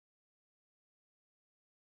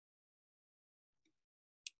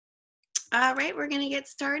All right, we're going to get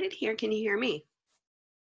started here. Can you hear me?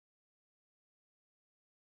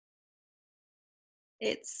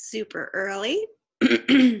 It's super early.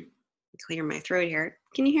 Clear my throat here.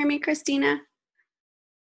 Can you hear me, Christina?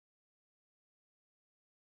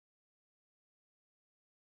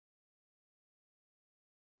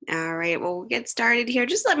 All right, well, we'll get started here.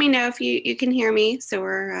 Just let me know if you can hear me, so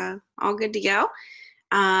we're all good to go.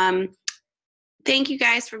 Thank you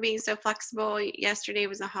guys for being so flexible. Yesterday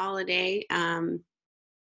was a holiday,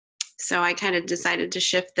 so I kind of decided to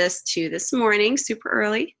shift this to this morning, super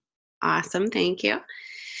early. Awesome, thank you.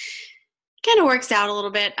 Kind of works out a little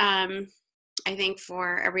bit, I think,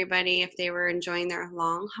 for everybody if they were enjoying their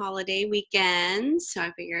long holiday weekend. So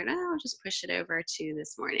I figured, I'll just push it over to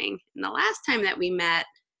this morning. And the last time that we met,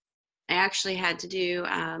 I actually had to do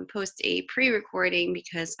post a pre-recording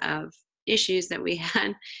because of issues that we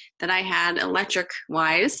had, that I had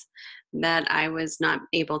electric-wise, that I was not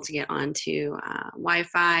able to get onto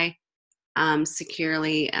Wi-Fi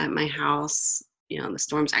securely at my house. You know, the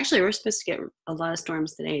storms. Actually, we're supposed to get a lot of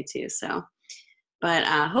storms today too. So, but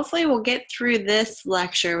hopefully we'll get through this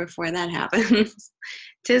lecture before that happens.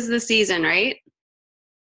 'Tis the season, right?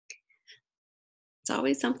 It's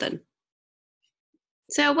always something.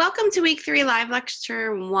 So welcome to week 3 live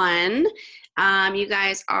lecture 1. You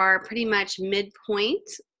guys are pretty much midpoint.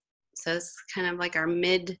 So it's kind of like our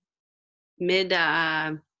midterm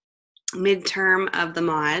of the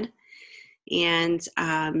mod. And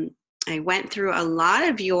I went through a lot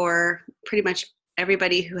of your, pretty much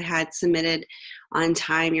everybody who had submitted on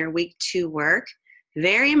time, your week 2 work.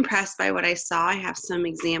 Very impressed by what I saw. I have some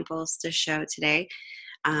examples to show today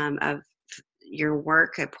of your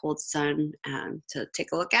work. I pulled some to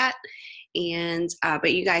take a look at. And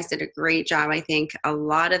but you guys did a great job. I think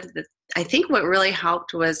I think what really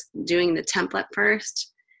helped was doing the template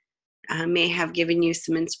first. May have given you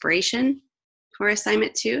some inspiration for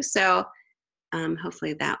assignment 2. So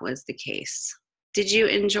hopefully that was the case. Did you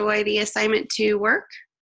enjoy the assignment 2 work?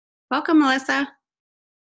 Welcome, Melissa.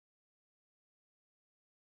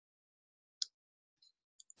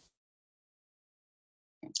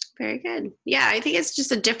 Very good. Yeah, I think it's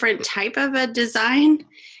just a different type of a design.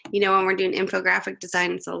 You know, when we're doing infographic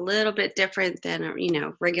design, it's a little bit different than, you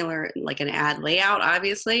know, regular, like an ad layout,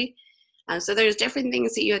 obviously. So there's different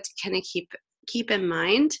things that you have to kind of keep in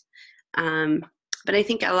mind. But I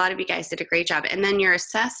think a lot of you guys did a great job. And then your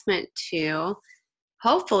assessment too,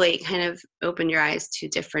 hopefully kind of opened your eyes to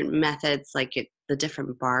different methods, like the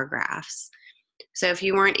different bar graphs. So if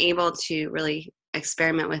you weren't able to really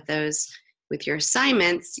experiment with those with your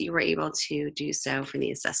assignments, you were able to do so for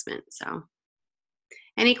the assessment. So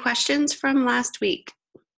any questions from last week?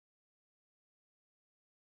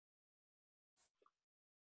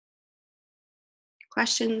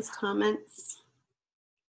 Questions, comments?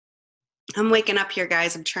 I'm waking up here,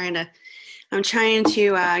 guys. I'm trying to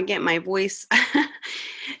get my voice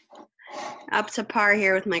up to par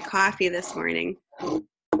here with my coffee this morning.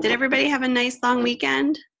 Did everybody have a nice long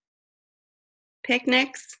weekend?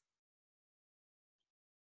 Picnics?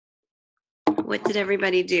 What did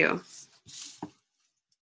everybody do?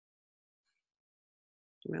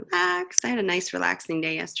 Relax. I had a nice relaxing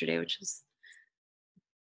day yesterday, which was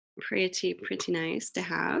pretty nice to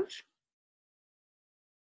have.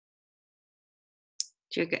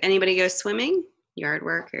 Did anybody go swimming? Yard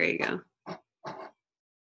work, there you go.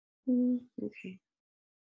 Okay.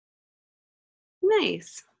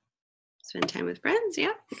 Nice. Spend time with friends,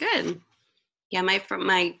 yeah, good. Yeah,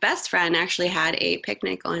 my best friend actually had a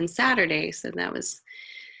picnic on Saturday, so that was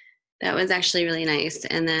actually really nice.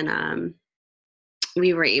 And then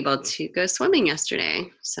we were able to go swimming yesterday,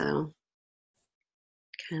 so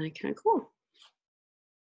kind of cool.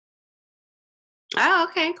 Oh,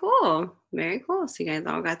 okay, cool. Very cool. So you guys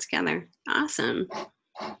all got together. Awesome.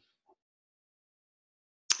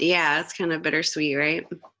 Yeah, it's kind of bittersweet, right?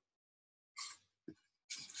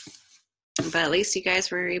 But at least you guys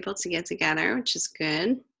were able to get together, which is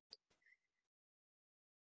good.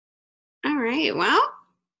 All right, well,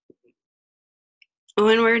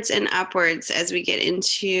 onwards and upwards as we get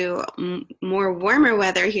into more warmer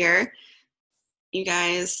weather here. You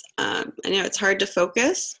guys, I know it's hard to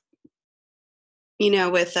focus, you know,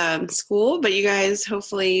 with school, but you guys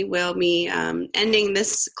hopefully will be ending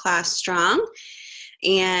this class strong.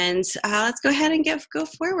 And let's go ahead and go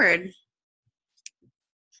forward.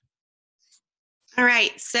 All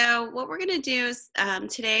right, so what we're going to do is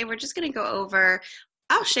today we're just going to go over,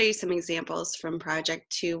 I'll show you some examples from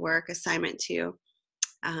Project 2 work, Assignment 2,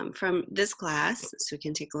 from this class, so we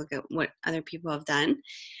can take a look at what other people have done.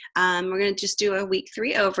 We're going to just do a week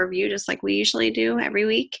 3 overview, just like we usually do every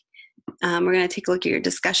week. We're going to take a look at your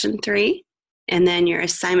discussion 3, and then your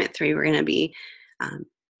assignment 3. We're going to be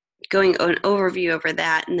going an overview over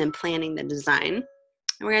that and then planning the design. And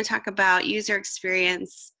we're going to talk about user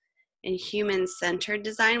experience and human-centered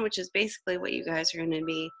design, which is basically what you guys are going to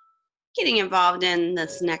be getting involved in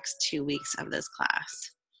this next 2 weeks of this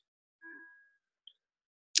class.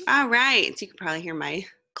 All right, so you can probably hear my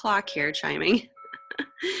clock here chiming.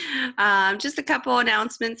 Just a couple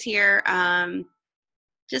announcements here.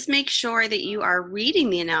 Just make sure that you are reading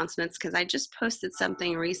the announcements, because I just posted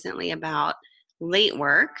something recently about late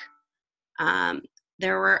work.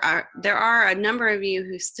 There are a number of you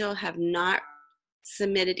who still have not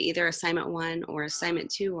submitted either assignment 1 or assignment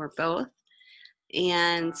 2 or both.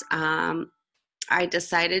 And I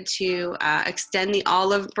decided to extend the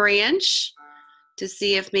olive branch to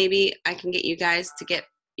see if maybe I can get you guys to get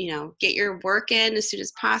your work in as soon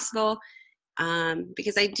as possible,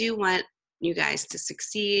 because I do want you guys to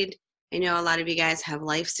succeed. I know a lot of you guys have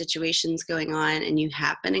life situations going on and you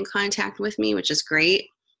have been in contact with me, which is great,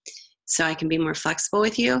 so I can be more flexible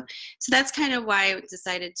with you. So that's kind of why I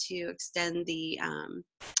decided to extend the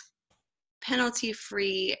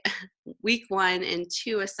penalty-free week 1 and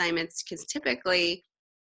 2 assignments, because typically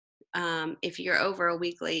if you're over a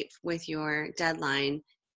week late with your deadline,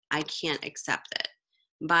 I can't accept it.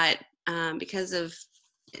 But because of,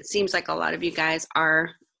 it seems like a lot of you guys are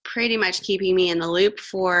pretty much keeping me in the loop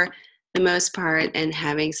for the most part and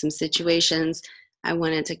having some situations, I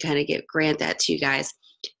wanted to kind of grant that to you guys.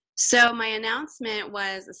 So my announcement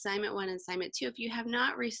was assignment 1 and assignment 2. If you have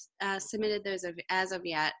not submitted those as of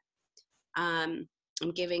yet, I'm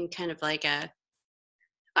giving kind of like a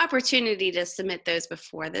opportunity to submit those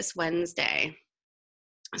before this Wednesday.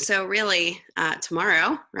 So really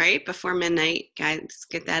tomorrow, right before midnight, guys,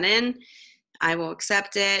 get that in. I will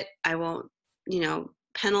accept it. I won't,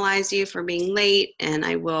 penalize you for being late, and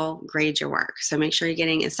I will grade your work. So make sure you're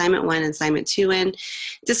getting assignment 1 and assignment 2 in.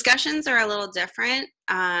 Discussions are a little different.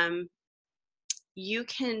 You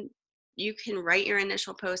can write your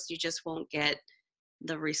initial post. You just won't get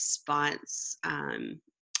the response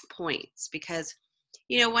points, because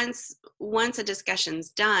once a discussion's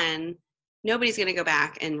done, nobody's going to go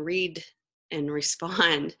back and read and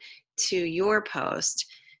respond to your post.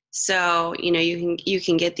 So you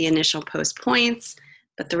can get the initial post points,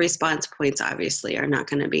 but the response points obviously are not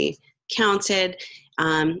going to be counted.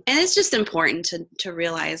 And it's just important to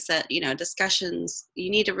realize that discussions,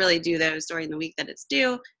 you need to really do those during the week that it's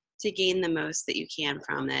due to gain the most that you can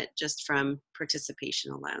from it, just from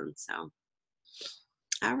participation alone. So,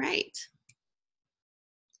 all right.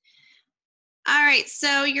 All right,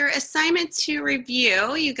 so your assignment to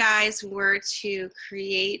review, you guys were to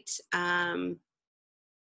create an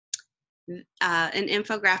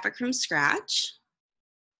infographic from scratch.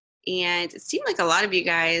 And it seemed like a lot of you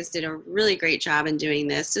guys did a really great job in doing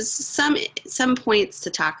this. There's some points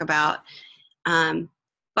to talk about,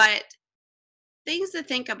 but things to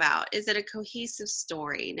think about. Is it a cohesive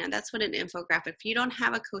story? Now, that's what an infographic, if you don't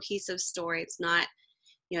have a cohesive story, it's not,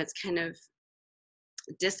 it's kind of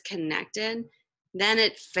disconnected, then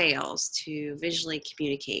it fails to visually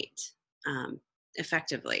communicate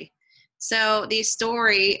effectively. So the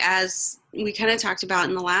story, as we kind of talked about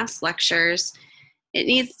in the last lectures,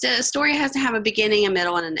 a story has to have a beginning, a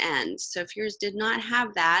middle, and an end. So if yours did not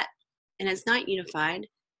have that and it's not unified,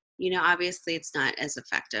 obviously it's not as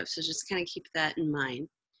effective. So just kind of keep that in mind.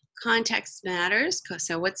 Context matters.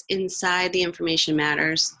 So what's inside the information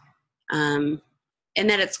matters, and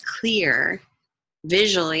that it's clear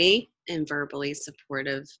visually and verbally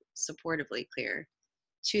supportively clear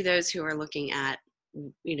to those who are looking at,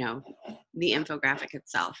 the infographic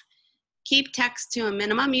itself. Keep text to a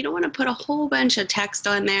minimum. You don't want to put a whole bunch of text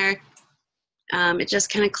on there. It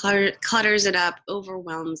just kind of clutters it up,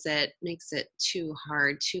 overwhelms it, makes it too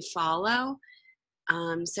hard to follow.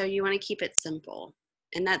 So you want to keep it simple.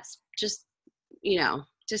 And that's just,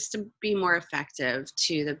 just to be more effective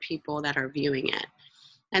to the people that are viewing it.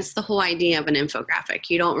 That's the whole idea of an infographic.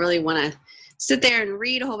 You don't really want to sit there and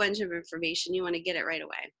read a whole bunch of information. You want to get it right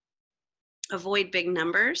away. Avoid big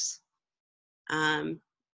numbers.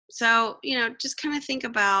 So, just kind of think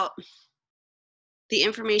about the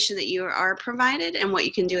information that you are provided and what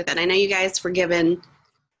you can do with it. I know you guys were given,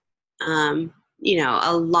 a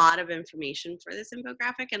lot of information for this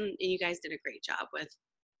infographic, and you guys did a great job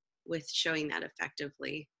with showing that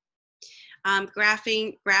effectively.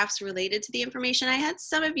 Graphs related to the information. I had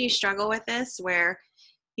some of you struggle with this where,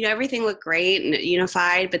 everything looked great and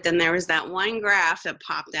unified, but then there was that one graph that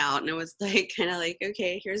popped out and it was kind of like,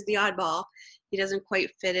 okay, here's the oddball. He doesn't quite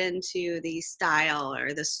fit into the style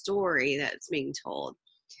or the story that's being told.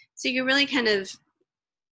 So you really kind of,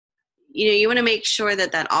 you want to make sure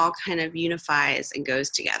that that all kind of unifies and goes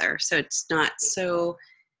together. So it's not so,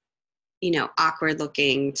 awkward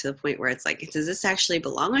looking to the point where it's like, does this actually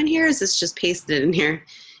belong on here? Is this just pasted in here?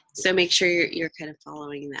 So make sure you're kind of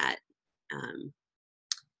following that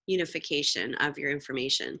unification of your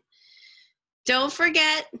information. Don't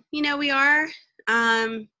forget, we are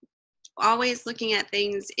always looking at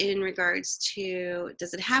things in regards to,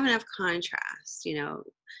 does it have enough contrast?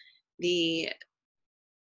 The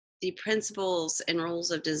principles and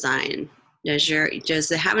rules of design. Does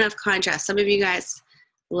it have enough contrast? Some of you guys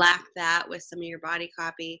lack that with some of your body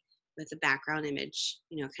copy, with the background image,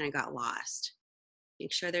 kind of got lost.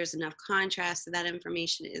 Make sure there's enough contrast so that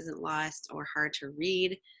information isn't lost or hard to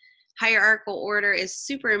read. Hierarchical order is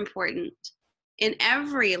super important in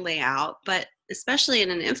every layout, but especially in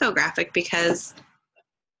an infographic, because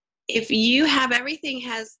if you have everything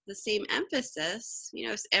has the same emphasis,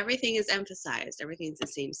 everything is emphasized, everything's the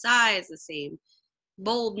same size, the same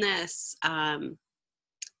boldness,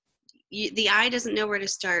 the eye doesn't know where to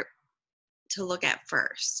start to look at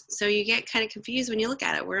first. So you get kind of confused when you look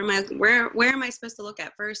at it. Where am I supposed to look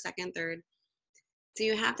at first, second, third? So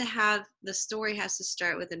you have to have, the story has to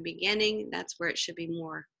start with the beginning. That's where it should be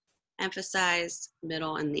more emphasized,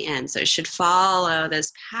 middle, and the end. So it should follow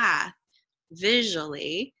this path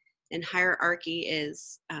visually, and hierarchy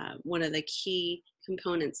is one of the key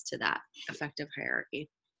components to that effective hierarchy.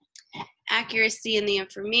 Accuracy in the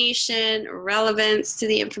information, relevance to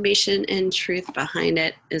the information, and truth behind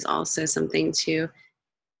it is also something to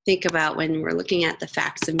think about when we're looking at the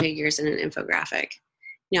facts and figures in an infographic.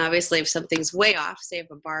 Obviously, if something's way off, say if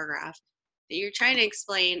a bar graph that you're trying to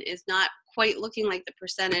explain is not quite looking like the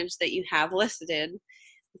percentage that you have listed,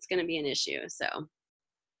 it's going to be an issue. So,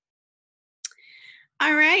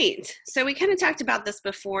 all right. So we kind of talked about this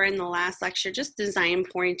before in the last lecture, just design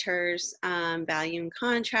pointers, value and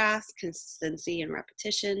contrast, consistency and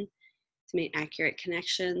repetition to make accurate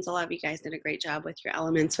connections. A lot of you guys did a great job with your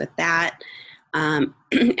elements with that. And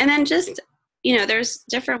then just, there's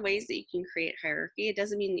different ways that you can create hierarchy. It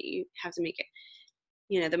doesn't mean that you have to make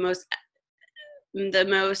it, the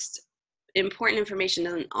most important information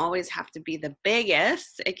doesn't always have to be the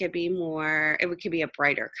biggest. It could be it could be a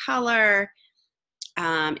brighter color.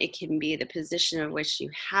 It can be the position of which you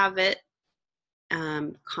have it,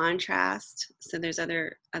 contrast. So there's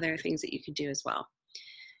other things that you could do as well.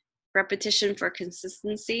 Repetition for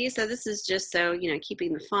consistency. So this is just so,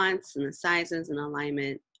 keeping the fonts and the sizes and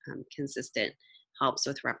alignment consistent helps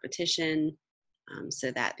with repetition,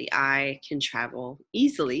 so that the eye can travel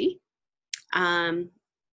easily.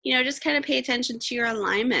 Just kind of pay attention to your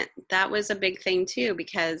alignment. That was a big thing too,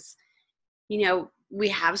 because, we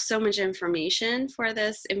have so much information for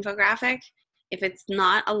this infographic. If it's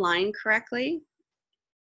not aligned correctly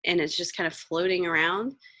and it's just kind of floating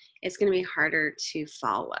around, it's going to be harder to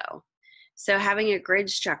follow. So having a grid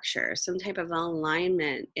structure, some type of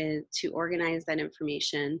alignment to organize that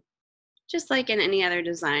information, just like in any other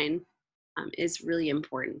design, is really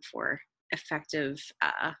important for effective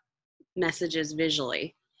messages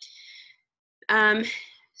visually.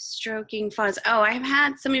 Stroking fonts. Oh, I've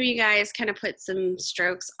had some of you guys kind of put some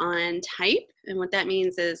strokes on type. And what that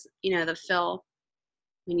means is, the fill,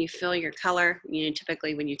 when you fill your color,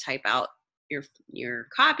 typically when you type out your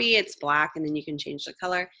copy, it's black, and then you can change the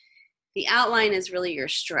color. The outline is really your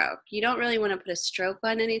stroke. You don't really want to put a stroke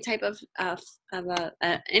on any type of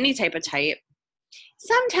any type of type.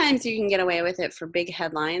 Sometimes you can get away with it for big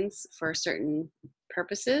headlines for certain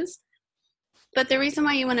purposes. But the reason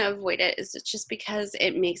why you want to avoid it is it's just because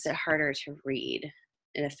it makes it harder to read.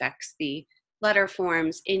 It affects the letter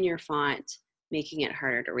forms in your font, making it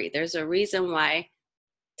harder to read. There's a reason why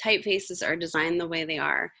typefaces are designed the way they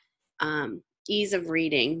are, ease of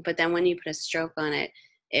reading. But then when you put a stroke on it,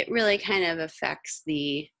 it really kind of affects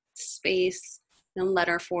the space and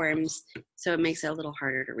letter forms. So it makes it a little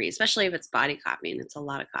harder to read, especially if it's body copy and it's a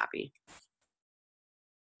lot of copy.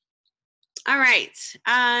 All right.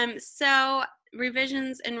 So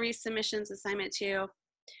revisions and resubmissions, assignment 2.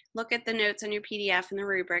 Look at the notes on your PDF and the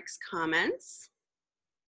rubrics comments.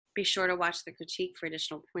 Be sure to watch the critique for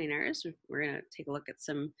additional pointers. We're going to take a look at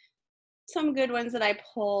some good ones that I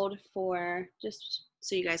pulled for, just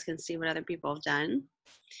so you guys can see what other people have done.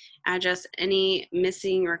 Address any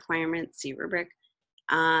missing requirements, see rubric.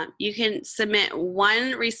 You can submit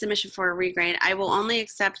one resubmission for a regrade. I will only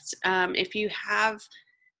accept if you have,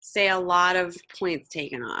 say, a lot of points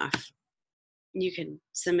taken off. You can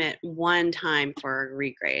submit one time for a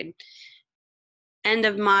regrade. End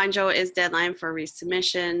of module is deadline for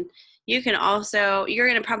resubmission. You can also, you're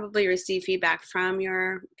going to probably receive feedback from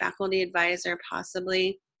your faculty advisor,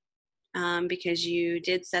 possibly. because you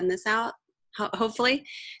did send this out, hopefully,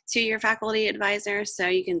 to your faculty advisor. So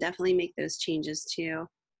you can definitely make those changes too.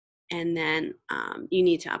 And then you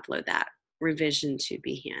need to upload that revision to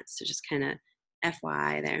Behance. So just kind of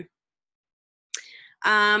FYI there.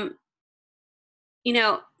 You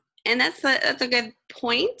know, and that's a good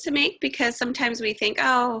point to make, because sometimes we think,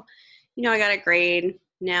 oh, you know, I got a grade.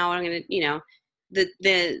 Now I'm going to, you know,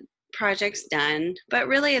 the project's done, but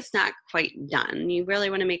really it's not quite done. You really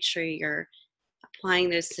want to make sure you're applying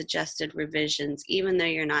those suggested revisions, even though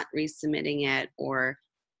you're not resubmitting it or,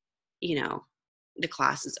 you know, the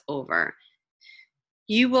class is over.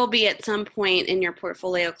 You will be at some point in your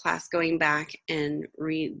portfolio class going back and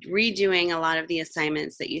redoing a lot of the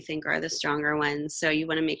assignments that you think are the stronger ones. So you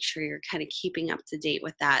want to make sure you're kind of keeping up to date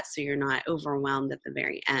with that so you're not overwhelmed at the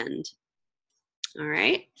very end. All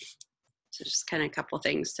right. So just kind of a couple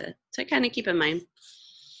things to kind of keep in mind.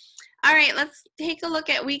 All right, let's take a look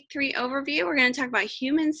at week 3 overview. We're going to talk about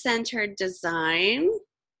human-centered design.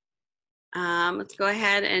 Let's go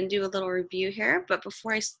ahead and do a little review here. But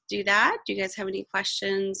before I do that, do you guys have any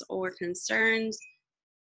questions or concerns?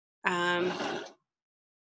 I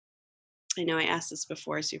know I asked this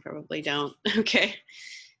before, so you probably don't. Okay.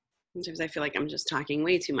 Sometimes I feel like I'm just talking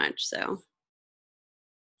way too much, so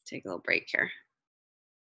take a little break here.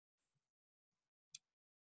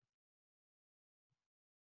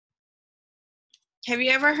 Have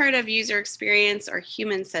you ever heard of user experience or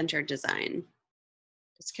human-centered design?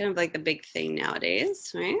 It's kind of like the big thing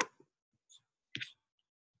nowadays, right?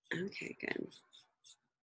 Okay, good.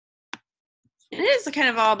 And it is kind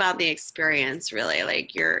of all about the experience, really,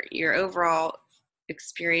 like your overall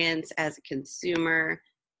experience as a consumer,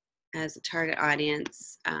 as a target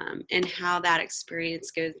audience, and how that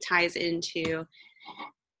experience ties into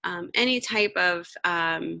any type of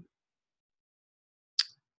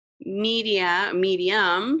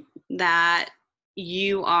medium that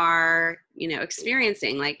you are, you know,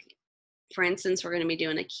 experiencing. Like, for instance, we're going to be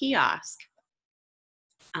doing a kiosk.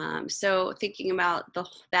 So thinking about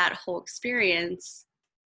that whole experience,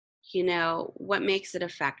 you know, what makes it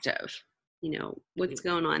effective? You know, what's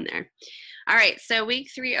going on there? All right, so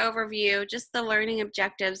week 3 overview, just the learning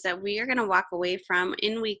objectives that we are going to walk away from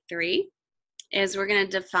in week 3 is we're going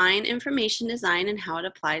to define information design and how it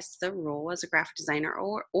applies to the role as a graphic designer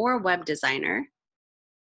or web designer.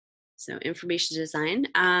 So information design,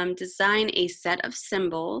 design a set of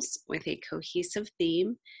symbols with a cohesive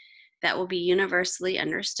theme that will be universally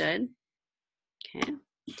understood. Okay.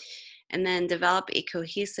 And then develop a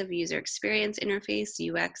cohesive user experience interface,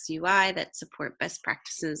 UX, UI, that support best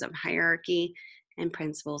practices of hierarchy and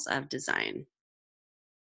principles of design.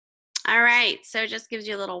 All right, so just gives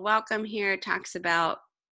you a little welcome here. It talks about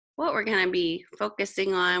what we're going to be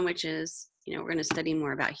focusing on, which is, you know, we're going to study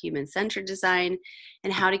more about human-centered design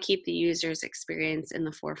and how to keep the user's experience in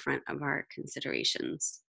the forefront of our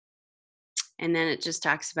considerations. And then it just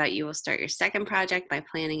talks about you will start your second project by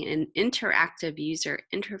planning an interactive user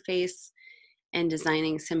interface and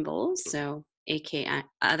designing symbols, so aka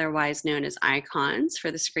otherwise known as icons for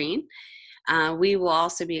the screen. We will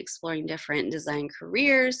also be exploring different design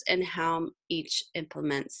careers and how each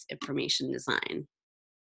implements information design.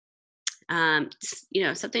 You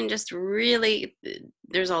know, something just really,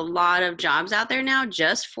 there's a lot of jobs out there now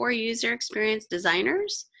just for user experience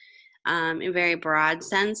designers in a very broad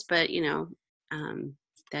sense, but you know,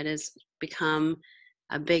 that has become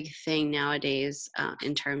a big thing nowadays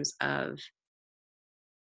in terms of,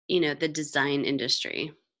 you know, the design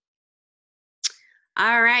industry.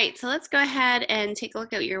 All right, so let's go ahead and take a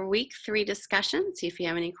look at your week 3 discussion, see if you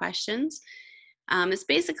have any questions. This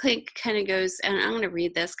basically kind of goes, and I'm going to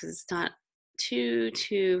read this because it's not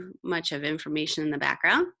too much of information in the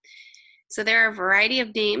background. So there are a variety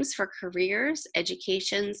of names for careers,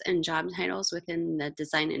 educations, and job titles within the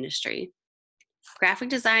design industry. Graphic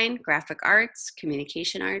design, graphic arts,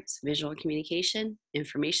 communication arts, visual communication,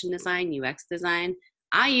 information design, UX design,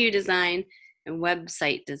 IU design, and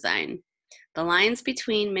website design. The lines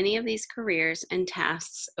between many of these careers and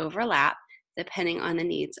tasks overlap depending on the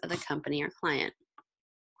needs of the company or client.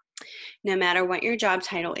 No matter what your job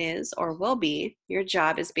title is or will be, your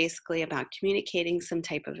job is basically about communicating some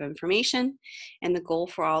type of information, and the goal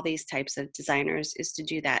for all these types of designers is to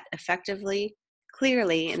do that effectively,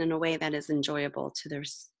 clearly, and in a way that is enjoyable to the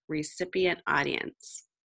recipient audience.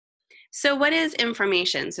 So what is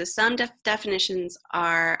information? So some definitions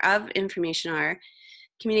of information are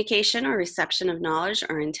communication or reception of knowledge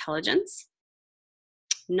or intelligence,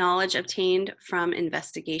 knowledge obtained from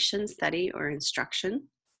investigation, study, or instruction,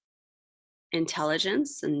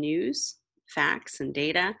 intelligence and news, facts and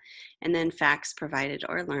data, and then facts provided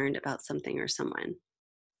or learned about something or someone.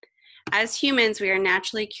 As humans, we are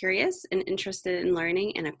naturally curious and interested in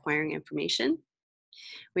learning and acquiring information.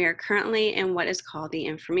 We are currently in what is called the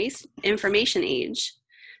information age.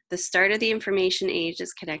 The start of the information age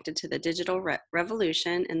is connected to the digital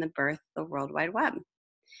revolution and the birth of the World Wide Web.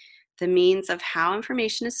 The means of how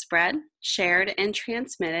information is spread, shared, and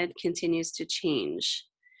transmitted continues to change.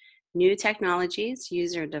 New technologies,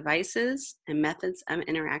 user devices, and methods of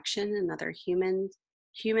interaction and other humans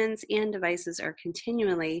and devices are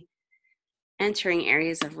continually entering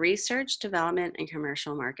areas of research, development, and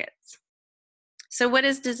commercial markets. So what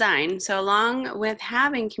is design? So along with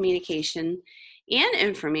having communication and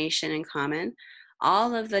information in common,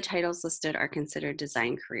 all of the titles listed are considered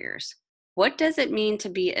design careers. What does it mean to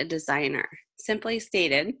be a designer? Simply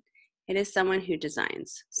stated, it is someone who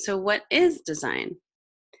designs. So what is design?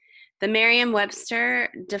 The Merriam-Webster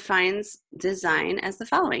defines design as the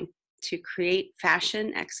following: to create,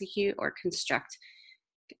 fashion, execute, or construct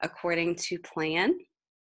according to plan,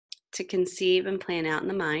 to conceive and plan out in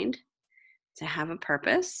the mind, to have a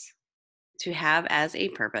purpose, to have as a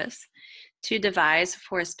purpose, to devise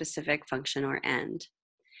for a specific function or end.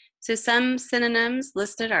 So some synonyms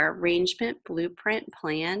listed are arrangement, blueprint,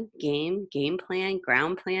 plan, game plan,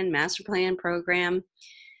 ground plan, master plan, program,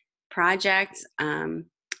 project,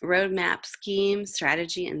 roadmap, scheme,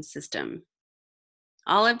 strategy, and system.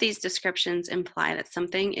 All of these descriptions imply that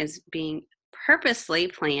something is being purposely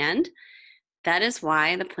planned. That is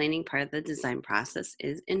why the planning part of the design process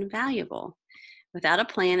is invaluable. Without a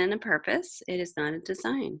plan and a purpose, it is not a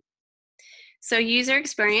design. So user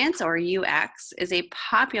experience, or UX, is a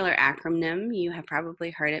popular acronym. You have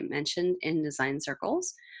probably heard it mentioned in design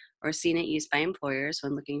circles or seen it used by employers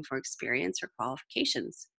when looking for experience or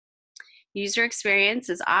qualifications. User experience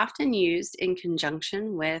is often used in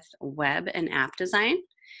conjunction with web and app design,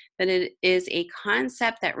 but it is a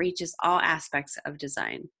concept that reaches all aspects of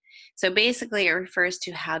design. So basically, it refers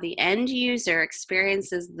to how the end user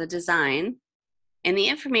experiences the design and the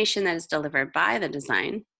information that is delivered by the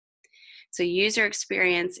design. So user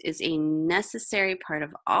experience is a necessary part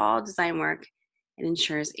of all design work and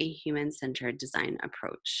ensures a human-centered design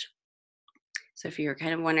approach. So if you're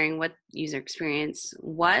kind of wondering what user experience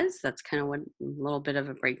was, that's kind of a little bit of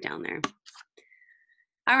a breakdown there.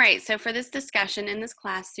 All right, so for this discussion in this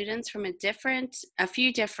class, students from a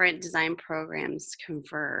few different design programs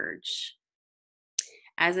converge,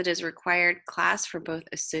 as it is required class for both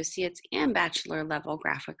associates and bachelor level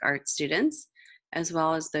graphic arts students, as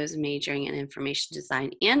well as those majoring in information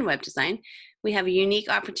design and web design. We have a unique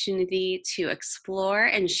opportunity to explore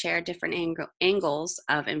and share different angles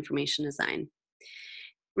of information design.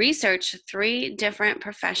 Research 3 different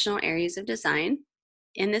professional areas of design.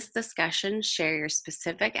 In this discussion, share your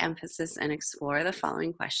specific emphasis and explore the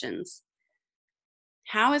following questions.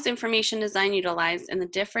 How is information design utilized in the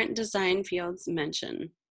different design fields mentioned?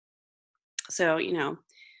 So,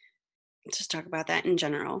 just talk about that in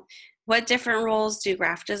general. What different roles do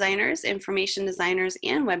graphic designers, information designers,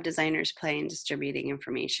 and web designers play in distributing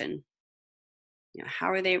information?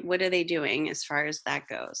 What are they doing as far as that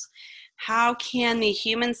goes? How can the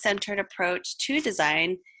human-centered approach to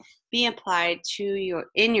design be applied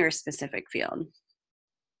in your specific field?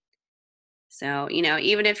 So,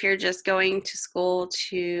 even if you're just going to school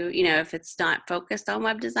to, if it's not focused on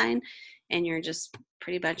web design and you're just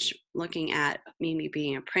pretty much looking at maybe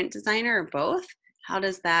being a print designer or both, how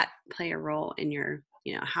does that play a role in your,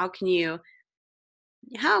 how can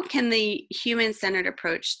the human-centered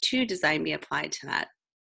approach to design be applied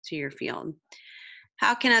to your field?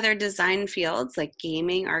 How can other design fields like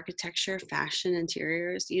gaming, architecture, fashion,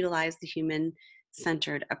 interiors utilize the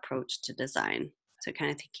human-centered approach to design? So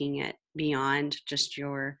kind of taking it beyond just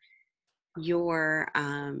your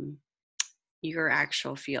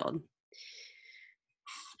actual field.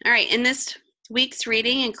 All right, in this week's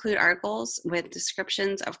reading include articles with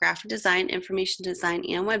descriptions of graphic design, information design,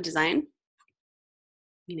 and web design.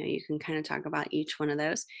 You can kind of talk about each one of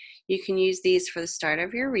those. You can use these for the start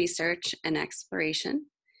of your research and exploration,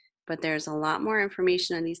 but there's a lot more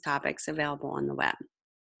information on these topics available on the web.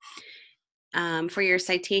 For your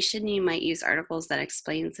citation, you might use articles that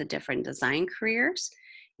explains the different design careers.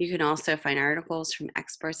 You can also find articles from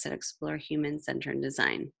experts that explore human-centered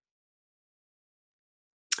design.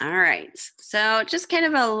 All right, so just kind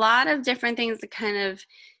of a lot of different things to kind of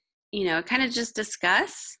just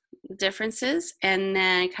discuss the differences and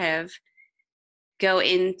then kind of go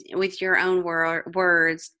in with your own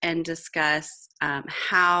words and discuss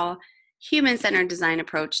how human-centered design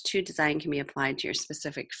approach to design can be applied to your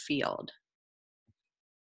specific field.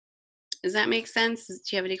 Does that make sense? Do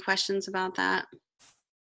you have any questions about that?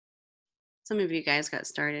 Some of you guys got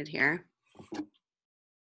started here.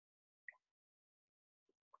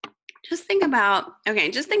 just think about,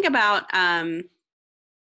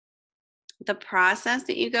 the process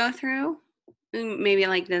that you go through, maybe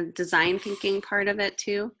like the design thinking part of it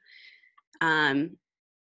too.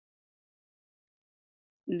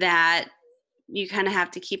 That you kind of have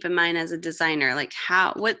to keep in mind as a designer, like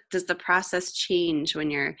what does the process change when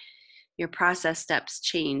your process steps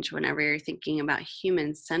change whenever you're thinking about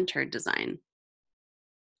human-centered design.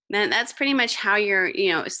 Then that's pretty much how you're,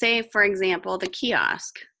 say for example, the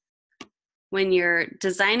kiosk. When you're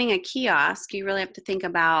designing a kiosk, you really have to think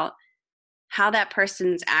about how that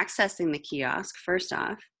person's accessing the kiosk first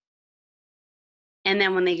off. And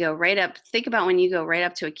then when they go right up, think about when you go right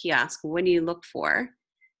up to a kiosk, what do you look for?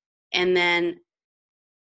 And then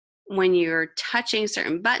when you're touching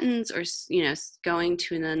certain buttons or going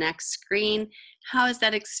to the next screen, how is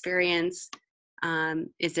that experience?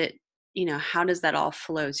 Is it, how does that all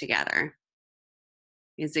flow together?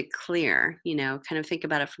 Is it clear? Kind of think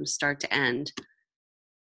about it from start to end.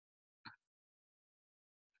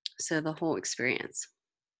 So the whole experience.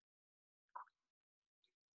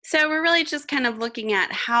 So we're really just kind of looking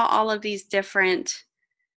at how all of these different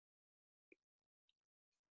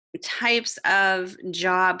types of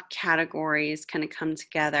job categories kind of come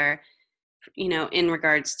together, in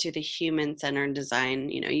regards to the human-centered design,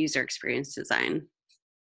 user experience design.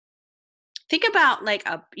 Think about like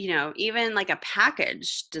even like a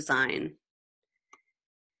package design.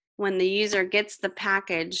 When the user gets the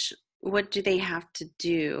package, what do they have to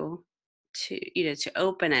do to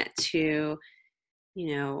open it, to,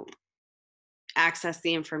 access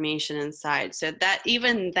the information inside? So that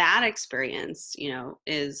even that experience,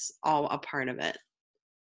 is all a part of it.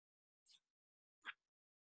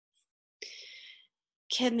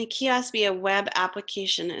 Can the kiosk be a web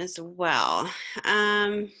application as well?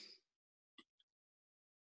 I'm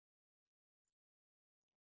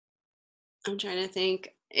trying to think.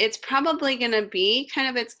 It's probably going to be kind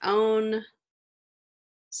of its own,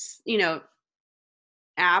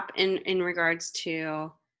 app in regards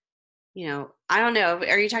to, I don't know.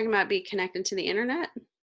 Are you talking about be connected to the internet?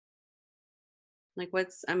 Like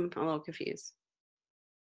I'm a little confused.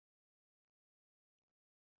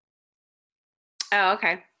 Oh,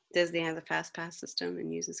 okay. Disney has a fast pass system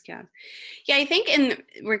and uses kiosk. Yeah, I think in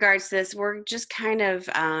regards to this, we're just kind of,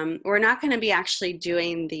 we're not going to be actually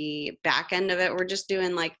doing the back end of it. We're just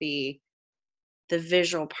doing like the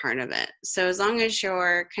visual part of it. So as long as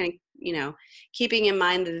you're kind of, keeping in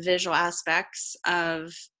mind the visual aspects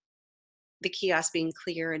of the kiosk being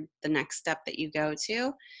clear, the next step that you go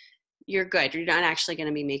to, you're good. You're not actually going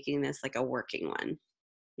to be making this like a working one.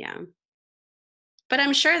 Yeah. But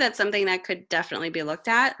I'm sure that's something that could definitely be looked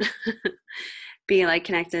at, be like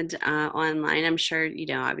connected online. I'm sure,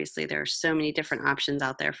 obviously there are so many different options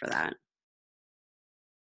out there for that.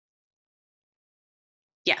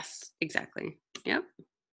 Yes, exactly. Yep.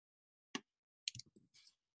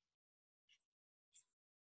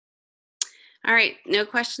 All right. No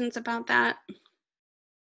questions about that?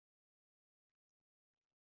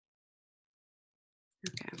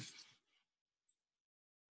 Okay.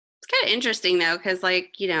 It's kind of interesting though, because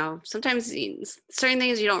like, sometimes certain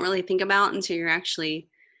things you don't really think about until you're actually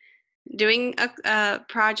doing a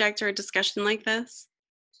project or a discussion like this.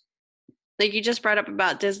 Like you just brought up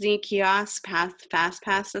about Disney kiosk fast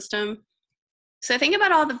pass system. So think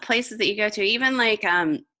about all the places that you go to, even like,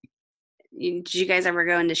 did you guys ever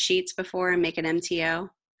go into Sheets before and make an MTO,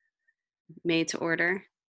 made to order?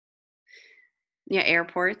 Yeah,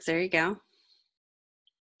 airports, there you go.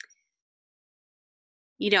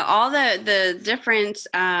 All the different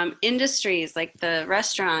industries, like the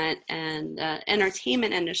restaurant and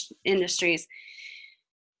entertainment industries.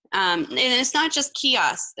 And it's not just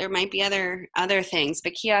kiosks. There might be other things,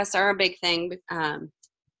 but kiosks are a big thing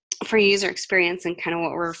for user experience and kind of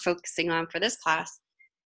what we're focusing on for this class.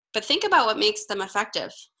 But think about what makes them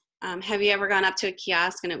effective. Have you ever gone up to a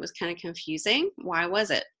kiosk and it was kind of confusing? Why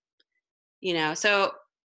was it? So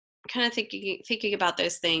kind of thinking about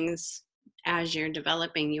those things as you're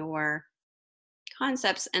developing your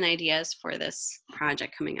concepts and ideas for this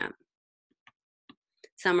project coming up.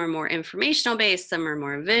 Some are more informational based, some are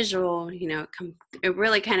more visual. It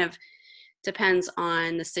really kind of depends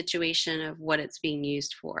on the situation of what it's being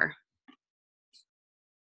used for.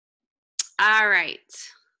 All right.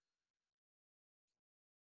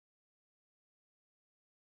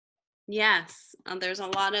 Yes, there's a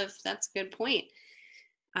lot of, that's a good point.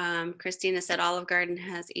 Christina said Olive Garden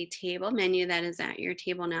has a table menu that is at your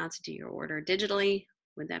table now to do your order digitally.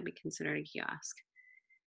 Would that be considered a kiosk?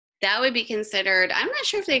 That would be considered, I'm not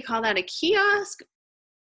sure if they call that a kiosk,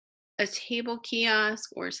 a table kiosk,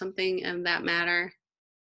 or something of that matter.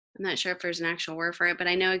 I'm not sure if there's an actual word for it, but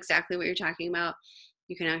I know exactly what you're talking about.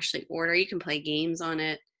 You can actually order, you can play games on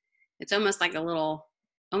it. It's almost like a little,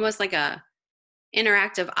 almost like a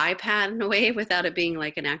interactive iPad in a way without it being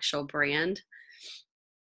like an actual brand.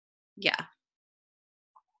 Yeah.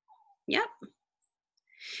 Yep.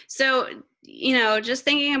 So, just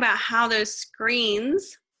thinking about how those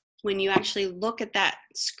screens, when you actually look at that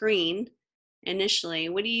screen initially,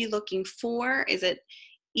 what are you looking for? Is it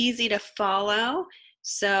easy to follow?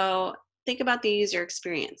 So, think about the user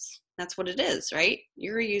experience. That's what it is, right?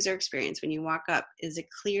 Your user experience when you walk up. Is it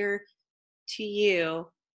clear to you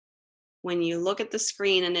when you look at the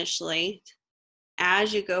screen initially?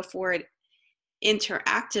 As you go forward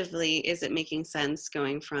interactively, is it making sense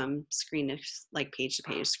going from screen to like page to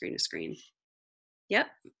page, screen to screen? Yep,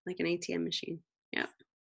 like an ATM machine. Yep.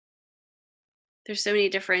 There's so many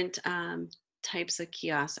different types of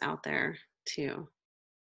kiosks out there too.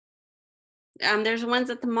 There's ones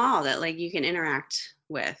at the mall that like you can interact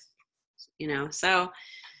with, so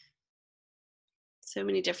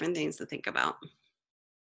many different things to think about.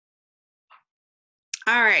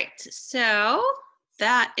 All right, so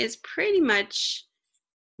that is pretty much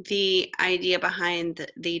the idea behind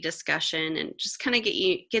the discussion, and just kind of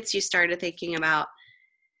gets you started thinking about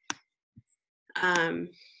how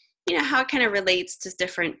it kind of relates to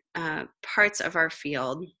different parts of our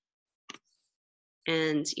field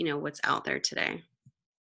and what's out there today.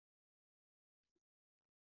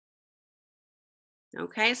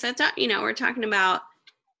 Okay, so it's we're talking about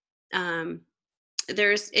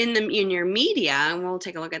there's in your media, and we'll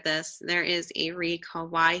take a look at this. There is a read called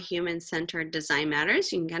 "Why Human-Centered Design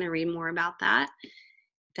Matters." You can kind of read more about that.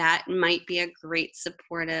 That might be a great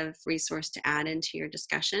supportive resource to add into your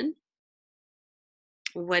discussion.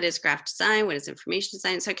 What is graphic design? What is information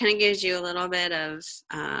design? So it kind of gives you a little bit of,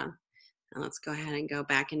 let's go ahead and go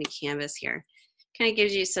back into Canvas here. Kind of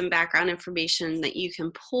gives you some background information that you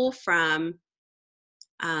can pull from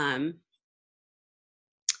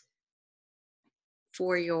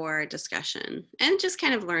for your discussion, and just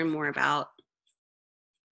kind of learn more about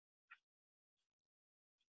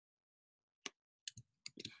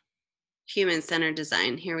human-centered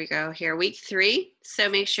design. Here we go. Here, week 3. So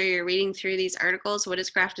make sure you're reading through these articles. What is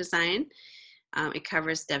graphic design? It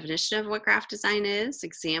covers definition of what graphic design is,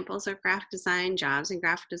 examples of graphic design, jobs in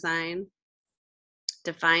graphic design,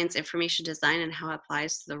 defines information design and how it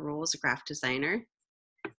applies to the roles of graphic designer.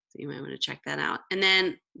 So you might want to check that out. And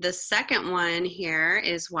then the second one here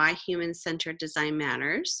is why human-centered design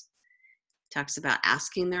matters. Talks about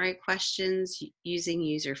asking the right questions, using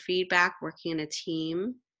user feedback, working in a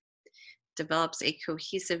team, develops a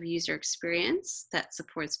cohesive user experience that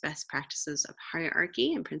supports best practices of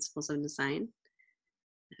hierarchy and principles of design.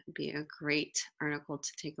 That would be a great article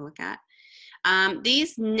to take a look at.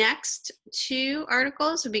 These next 2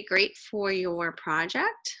 articles would be great for your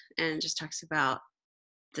project, and just talks about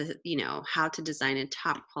how to design a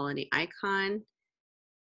top quality icon,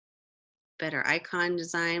 better icon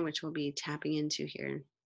design, which we'll be tapping into here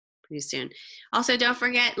pretty soon. Also, don't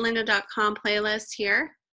forget lynda.com playlist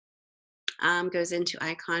here. Goes into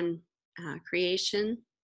icon creation,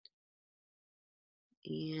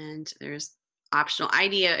 and there's optional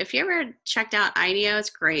IDEO. If you ever checked out IDEO, it's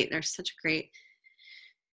great. They're such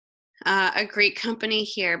a great company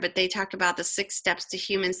here, but they talk about the 6 steps to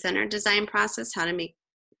human-centered design process, how to make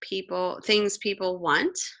things people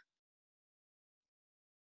want.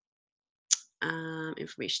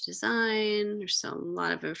 Information design. There's a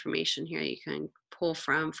lot of information here you can pull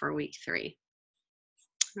from for week 3.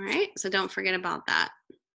 All right, so don't forget about that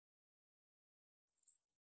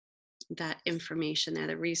information there,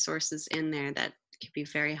 the resources in there that can be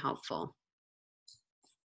very helpful.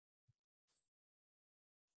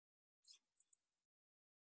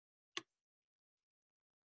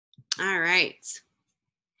 All right.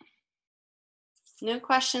 No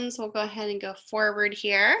questions. We'll go ahead and go forward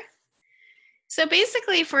here. So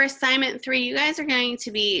basically for assignment 3, you guys are going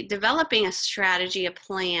to be developing a strategy, a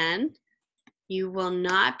plan. You will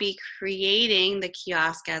not be creating the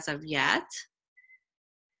kiosk as of yet,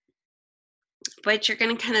 but you're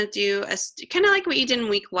going to kind of do kind of like what you did in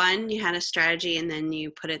week 1. You had a strategy and then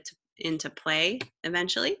you put it into play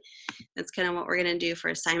eventually. That's kind of what we're going to do for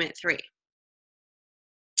assignment 3.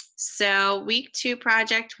 So week 2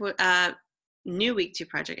 project, new week 2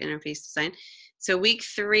 project, interface design. So week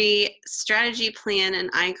 3, strategy, plan, and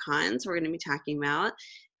icons we're going to be talking about.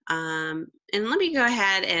 And let me go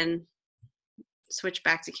ahead and switch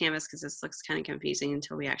back to Canvas because this looks kind of confusing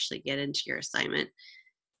until we actually get into your assignment.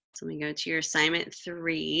 So let me go to your assignment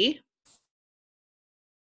 3.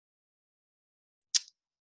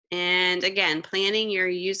 And again, planning your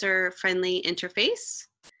user-friendly interface.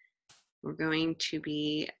 We're going to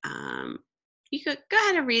be, you could go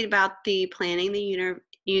ahead and read about the planning the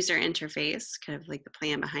user interface, kind of like the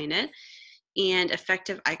plan behind it, and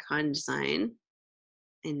effective icon design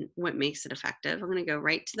and what makes it effective. I'm going to go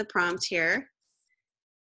right to the prompt here.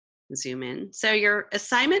 Zoom in. So your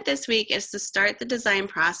assignment this week is to start the design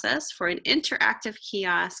process for an interactive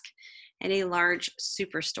kiosk at a large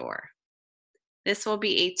superstore. This will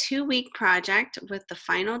be a 2-week project with the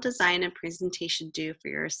final design and presentation due for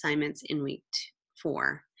your assignments in week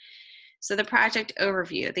 4. So the project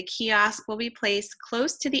overview, the kiosk will be placed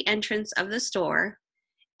close to the entrance of the store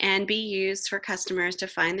and be used for customers to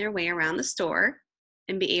find their way around the store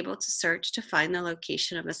and be able to search to find the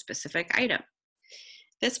location of a specific item.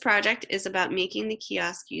 This project is about making the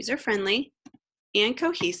kiosk user-friendly and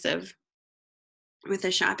cohesive with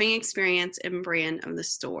the shopping experience and brand of the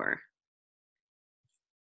store.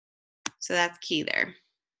 So that's key there.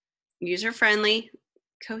 User-friendly,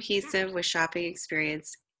 cohesive with shopping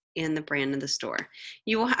experience and the brand of the store.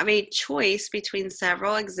 You will have a choice between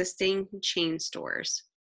several existing chain stores.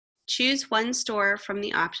 Choose one store from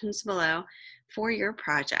the options below for your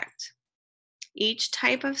project. Each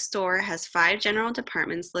type of store has 5 general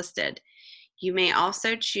departments listed. You may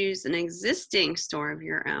also choose an existing store of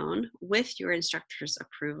your own with your instructor's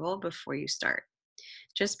approval before you start.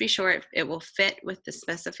 Just be sure it will fit with the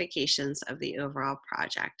specifications of the overall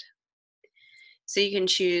project. So you can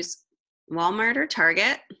choose Walmart or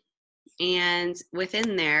Target, and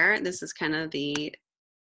within there, this is kind of the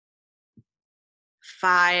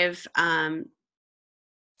 5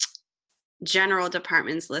 general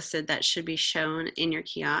departments listed that should be shown in your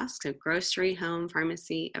kiosk. So grocery, home,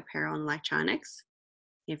 pharmacy, apparel, and electronics,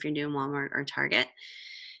 if you're doing Walmart or Target.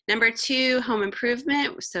 Number 2, home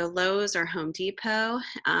improvement, so Lowe's or Home Depot.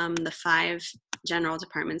 The 5 general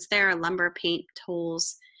departments there are lumber, paint,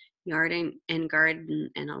 tools, yard and garden,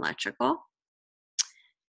 and electrical.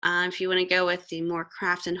 If you want to go with the more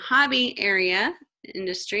craft and hobby area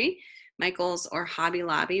industry, Michael's or Hobby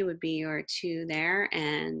Lobby would be your 2 there,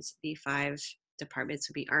 and the 5 departments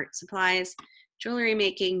would be art supplies, jewelry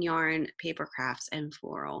making, yarn, paper crafts, and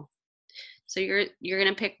floral. So you're going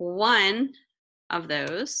to pick one of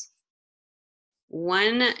those,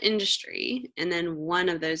 one industry, and then one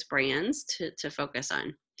of those brands to focus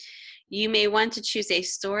on. You may want to choose a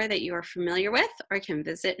store that you are familiar with or can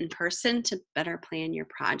visit in person to better plan your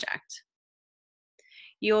project.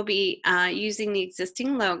 You will be using the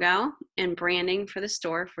existing logo and branding for the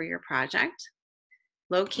store for your project.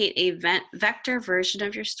 Locate a vector version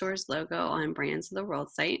of your store's logo on Brands of the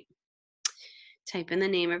World site. Type in the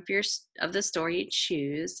name of the store you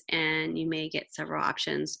choose, and you may get several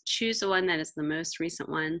options. Choose the one that is the most recent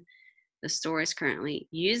one the store is currently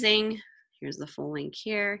using. Here's the full link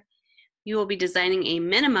here. You will be designing a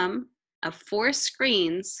minimum of 4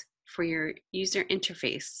 screens for your user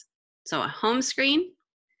interface. So a home screen,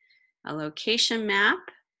 a location map,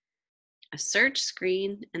 a search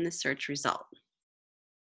screen, and the search result.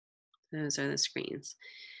 Those are the screens.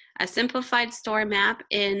 A simplified store map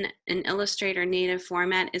in an Illustrator native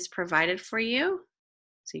format is provided for you.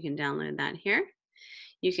 So you can download that here.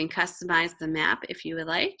 You can customize the map if you would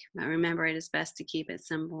like, but remember it is best to keep it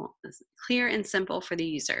simple, clear and simple for the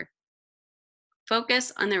user.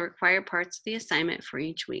 Focus on the required parts of the assignment for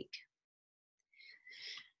each week.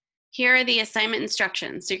 Here are the assignment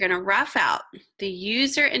instructions. So you're going to rough out the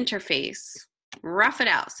user interface, rough it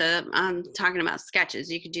out. So I'm talking about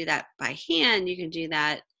sketches. You can do that by hand. You can do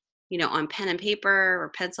that, on pen and paper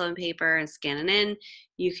or pencil and paper and scan it in.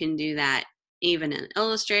 You can do that even in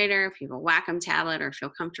Illustrator if you have a Wacom tablet or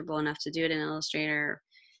feel comfortable enough to do it in Illustrator.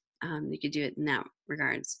 You could do it in that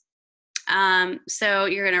regards. So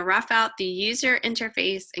you're going to rough out the user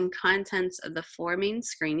interface and contents of the 4 main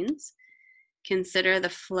screens. Consider the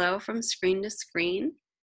flow from screen to screen.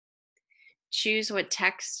 Choose what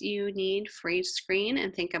text you need for each screen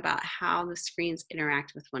and think about how the screens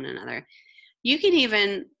interact with one another. You can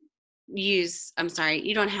even use,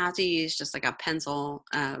 you don't have to use just like a pencil,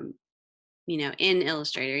 in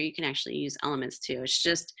Illustrator. You can actually use elements too. It's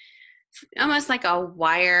just almost like a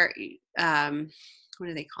wire, what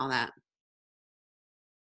do they call that?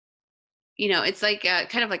 It's like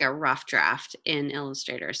kind of like a rough draft in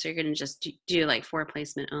Illustrator. So you're going to just do like 4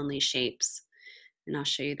 placement only shapes. And I'll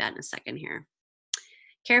show you that in a second here.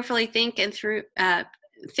 Carefully think through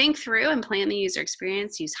and plan the user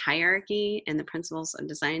experience. Use hierarchy and the principles of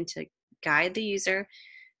design to guide the user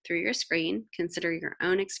through your screen. Consider your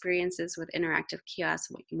own experiences with interactive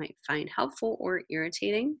kiosks, what you might find helpful or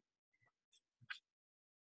irritating.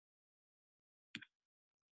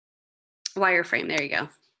 Wireframe, there you go.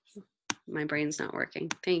 My brain's not working.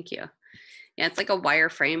 Thank you. Yeah, it's like a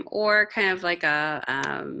wireframe or kind of like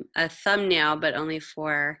a thumbnail, but only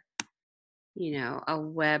for, you know, a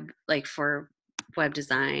web, like for web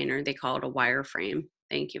design, or they call it a wireframe.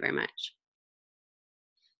 Thank you very much.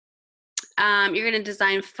 You're going to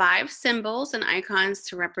design 5 symbols and icons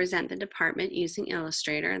to represent the department using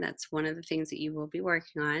Illustrator. That's one of the things that you will be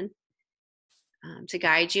working on. To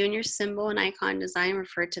guide you in your symbol and icon design,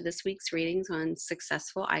 refer to this week's readings on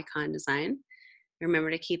successful icon design.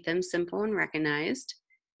 Remember to keep them simple and recognized.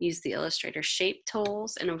 Use the Illustrator shape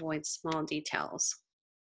tools and avoid small details.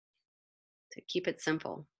 To keep it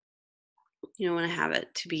simple. You don't want to have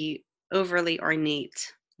it to be overly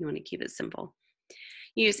ornate. You want to keep it simple.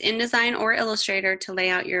 Use InDesign or Illustrator to lay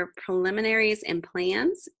out your preliminaries and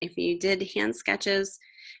plans. If you did hand sketches,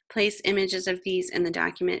 place images of these in the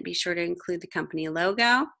document. Be sure to include the company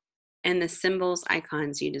logo and the symbols,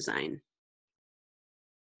 icons you design.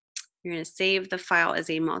 You're going to save the file as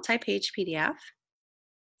a multi-page PDF,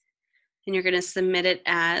 and you're going to submit it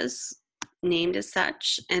as named as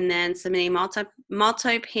such, and then submit a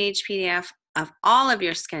multi-page PDF of all of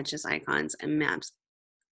your sketches, icons, and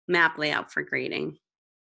map layout for grading.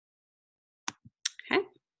 Okay.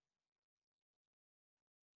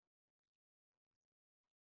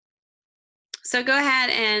 So go ahead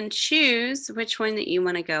and choose which one that you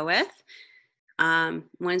want to go with.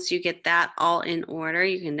 Once you get that all in order,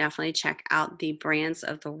 you can definitely check out the Brands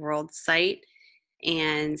of the World site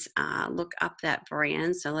and look up that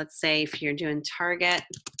brand. So let's say if you're doing Target,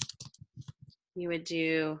 you would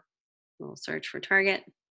do a little search for Target.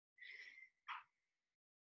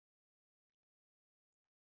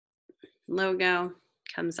 Logo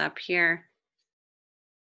comes up here.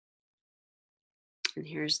 And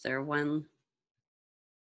here's their one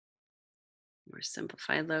more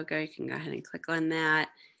simplified logo. You can go ahead and click on that.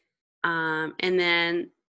 And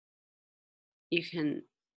then you can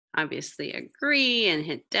obviously agree and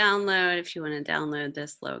hit download if you want to download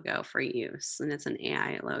this logo for use. And it's an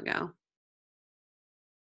AI logo.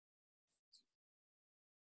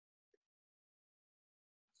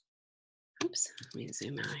 Oops, let me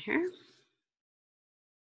zoom out here.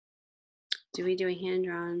 Do we do a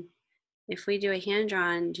hand-drawn? If we do a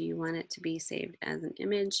hand-drawn, do you want it to be saved as an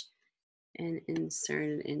image and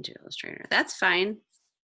inserted into Illustrator? That's fine.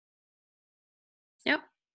 Yep.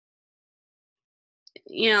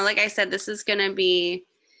 You know, like I said, this is going to be,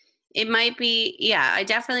 it might be, yeah, I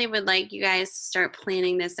definitely would like you guys to start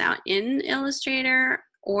planning this out in Illustrator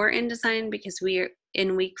or InDesign, because we are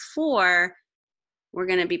in week 4, we're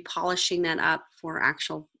going to be polishing that up for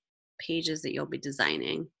actual pages that you'll be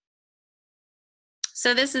designing.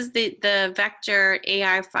 So this is the vector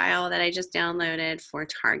AI file that I just downloaded for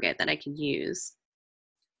Target that I could use.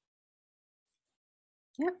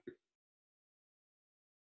 Yep.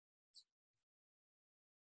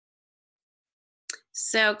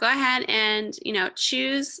 So go ahead and, you know,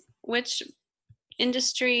 choose which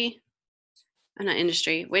industry, not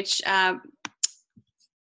industry, which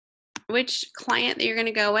client that you're going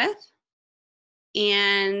to go with,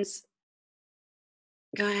 and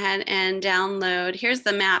go ahead and download. Here's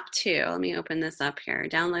the map too. Let me open this up here.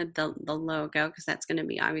 Download the logo, because that's going to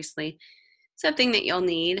be obviously something that you'll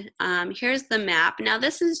need. Here's the map. Now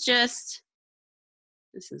this is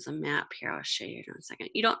a map here. I'll show you in a second.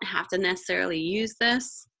 You don't have to necessarily use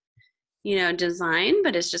this, you know, design,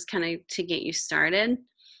 but it's just kind of to get you started.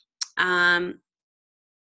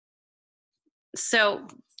 So,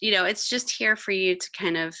 you know, it's just here for you to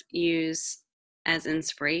kind of use as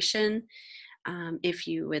inspiration. If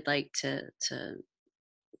you would like to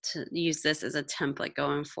use this as a template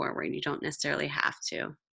going forward, you don't necessarily have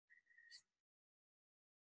to.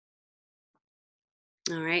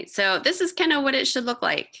 All right, so this is kind of what it should look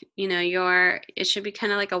like. You know, it should be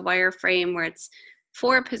kind of like a wireframe where it's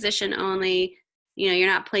for position only. You know, you're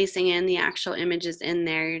not placing in the actual images in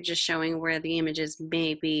there. You're just showing where the images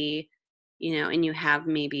may be, you know, and you have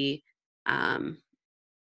maybe,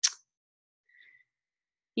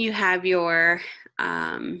 you have your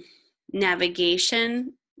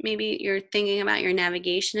navigation. Maybe you're thinking about your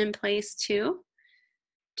navigation in place too.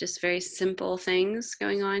 Just very simple things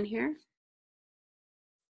going on here.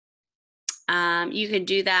 You could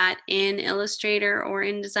do that in Illustrator or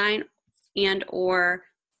InDesign, and or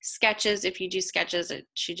sketches. If you do sketches,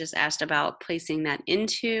 she just asked about placing that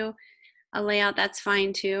into a layout. That's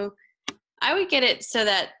fine too. I would get it so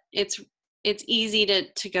that it's easy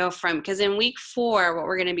to go from, because in week 4, what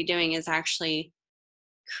we're going to be doing is actually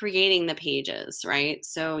creating the pages, right?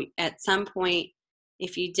 So at some point,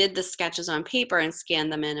 if you did the sketches on paper and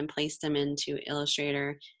scanned them in and placed them into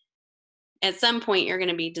Illustrator, at some point you're going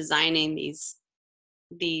to be designing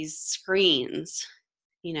these screens,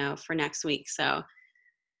 you know, for next week. So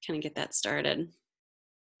kind of get that started.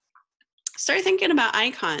 Start thinking about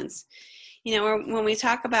icons. You know, when we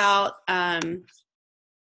talk about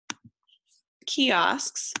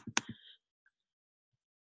kiosks,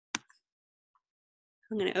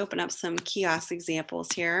 I'm going to open up some kiosk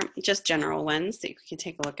examples here, just general ones that you can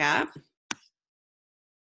take a look at.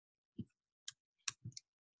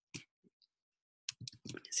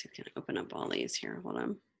 So we can open up all these here. Hold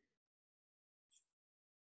on.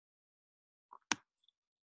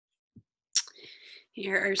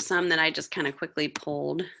 Here are some that I just kind of quickly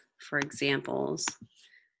pulled for examples.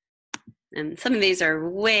 And some of these are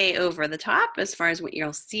way over the top as far as what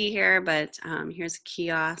you'll see here, but here's a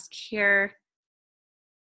kiosk here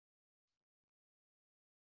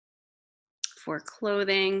for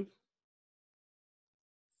clothing.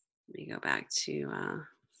 Let me go back to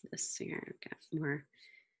this here. I've got more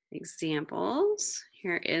examples.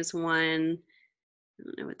 Here is one. I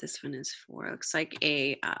don't know what this one is for. It looks like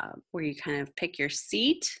a where you kind of pick your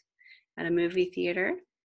seat at a movie theater.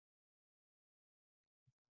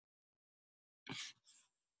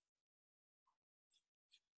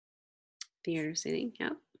 Theater seating,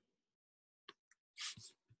 yep.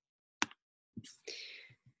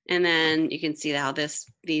 And then you can see how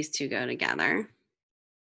these two go together.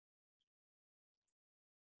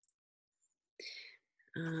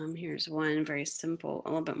 Here's one very simple, a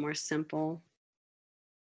little bit more simple.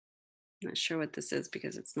 Not sure what this is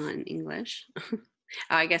because it's not in English. Oh,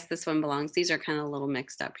 I guess this one belongs. These are kind of a little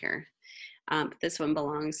mixed up here. But this one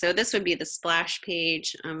belongs. So this would be the splash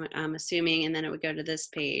page, I'm assuming, and then it would go to this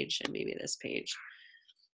page and maybe this page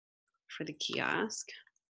for the kiosk.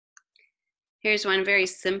 Here's one very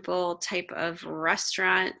simple type of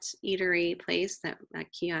restaurant, eatery place, that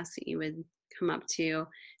kiosk that you would come up to,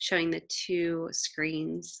 showing the two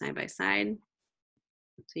screens side by side.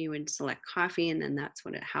 So you would select coffee, and then that's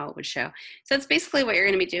how it would show. So it's basically what you're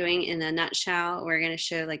going to be doing in a nutshell. We're going to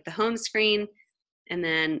show like the home screen, and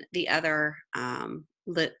then the other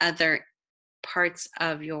parts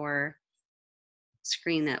of your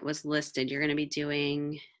screen that was listed. You're going to be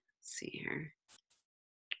doing, let's see here.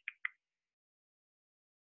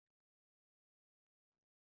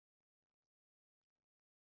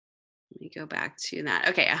 Let me go back to that.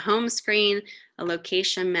 Okay, a home screen, a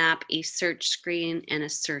location map, a search screen, and a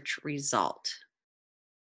search result.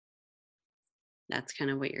 That's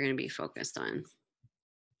kind of what you're going to be focused on.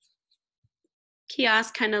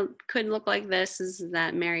 Kiosk kind of could look like this. Is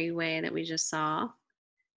that Merry Way that we just saw.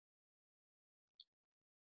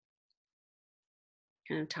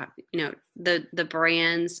 Kind of top, you know, the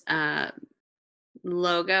brand's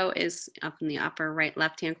logo is up in the upper right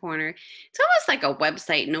left-hand corner. It's almost like a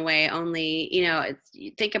website in a way, only, you know,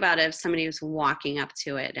 you think about it if somebody was walking up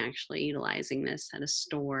to it and actually utilizing this at a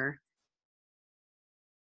store.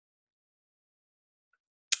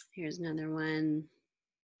 Here's another one. Not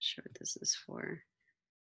sure what this is for.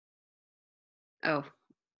 Oh,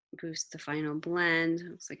 boost the final blend.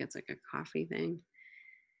 Looks like it's like a coffee thing.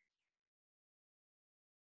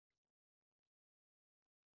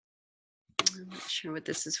 I'm not sure what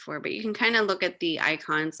this is for, but you can kind of look at the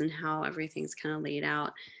icons and how everything's kind of laid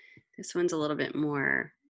out. This one's a little bit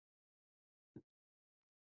more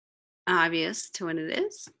obvious to what it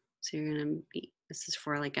is. So you're gonna be, this is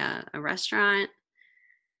for like a restaurant.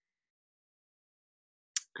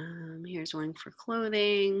 Here's one for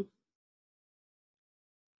clothing.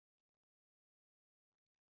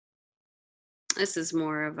 This is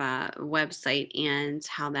more of a website and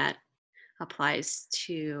how that applies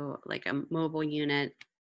to like a mobile unit,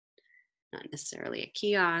 not necessarily a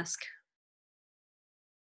kiosk.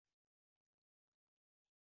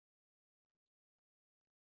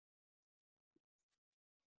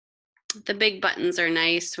 The big buttons are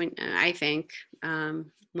nice when, I think,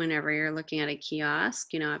 whenever you're looking at a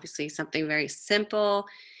kiosk, you know, obviously something very simple.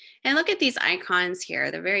 And look at these icons here.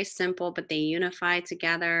 They're very simple, but they unify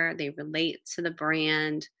together. They relate to the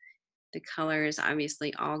brand. The colors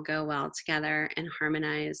obviously all go well together and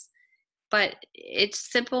harmonize. But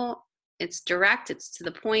it's simple, it's direct, it's to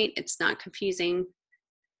the point, it's not confusing,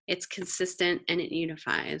 it's consistent, and it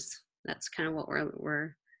unifies. That's kind of what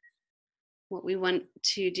what we want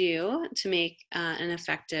to do to make an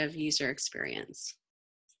effective user experience.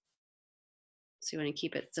 So you want to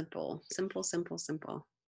keep it simple, simple, simple, simple.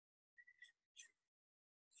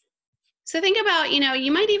 So think about, you know,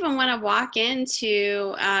 you might even want to walk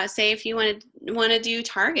into, say, if you want to do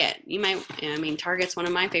Target. You might, I mean, Target's one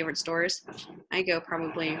of my favorite stores. I go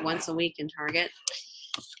probably once a week in Target.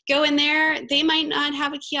 Go in there. They might not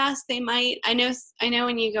have a kiosk. They might. I know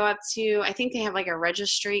when you go up to, I think they have like a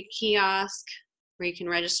registry kiosk where you can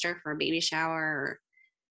register for a baby shower or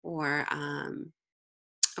or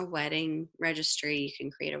a wedding registry. You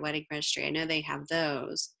can create a wedding registry. I know they have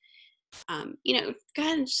those. Go ahead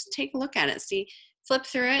and just take a look at it. See, flip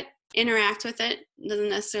through it, interact with it. Doesn't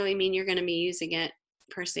necessarily mean you're going to be using it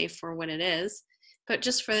per se for what it is, but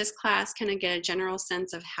just for this class, kind of get a general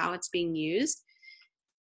sense of how it's being used.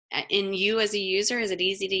 In you as a user, is it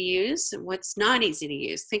easy to use? What's not easy to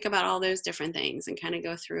use? Think about all those different things and kind of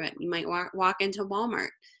go through it. You might walk into Walmart.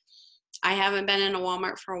 I haven't been in a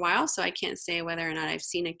Walmart for a while, so I can't say whether or not I've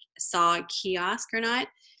saw a kiosk or not.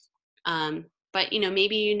 But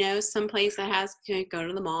maybe some place that has to go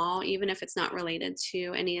to the mall, even if it's not related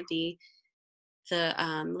to any of the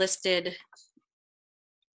listed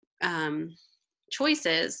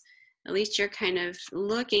choices. At least you're kind of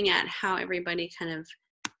looking at how everybody kind of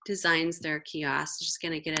designs their kiosk. Just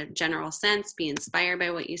going to get a general sense, be inspired by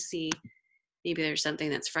what you see. Maybe there's something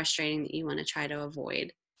that's frustrating that you want to try to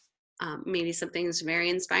avoid. Maybe something's very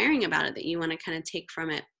inspiring about it that you want to kind of take from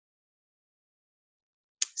it.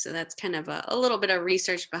 So that's kind of a little bit of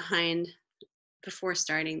research behind before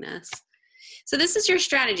starting this. So this is your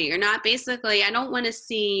strategy. You're not basically, I don't want to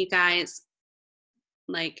see you guys,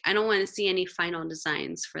 I don't want to see any final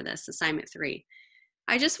designs for this assignment 3.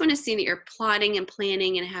 I just want to see that you're plotting and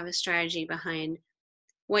planning and have a strategy behind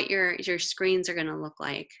what your screens are going to look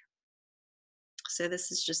like. So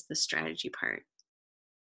this is just the strategy part.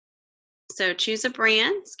 So choose a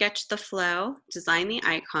brand, sketch the flow, design the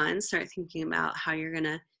icons, start thinking about how you're going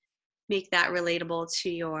to make that relatable to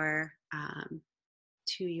your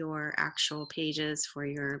actual pages for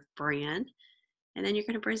your brand, and then you're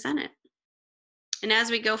going to present it. And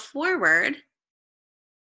as we go forward,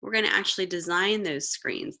 we're going to actually design those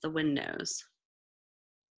screens, the windows.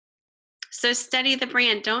 So study the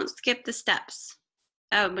brand. Don't skip the steps.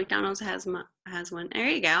 Oh, McDonald's has one. There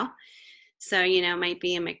you go. So, it might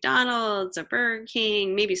be a McDonald's, a Burger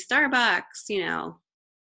King, maybe Starbucks,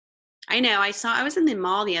 I know, I was in the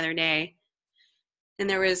mall the other day and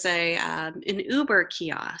there was an Uber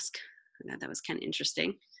kiosk. I thought that was kind of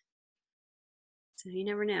interesting. So you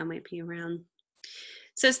never know, might be around.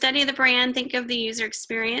 So study the brand, think of the user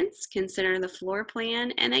experience, consider the floor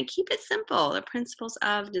plan, and then keep it simple, the principles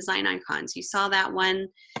of design icons. You saw that one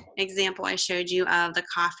example I showed you of the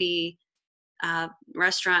coffee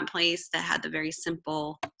restaurant place that had the very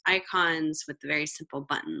simple icons with the very simple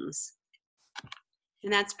buttons.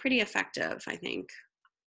 And that's pretty effective, I think.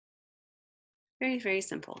 Very, very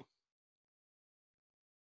simple.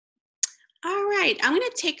 All right, I'm going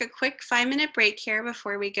to take a quick 5-minute break here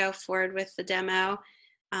before we go forward with the demo.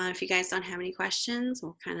 If you guys don't have any questions,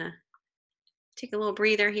 we'll kind of take a little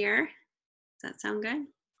breather here. Does that sound good?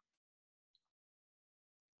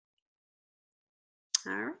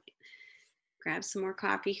 All right. Grab some more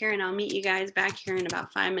coffee here and I'll meet you guys back here in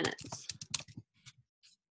about 5 minutes.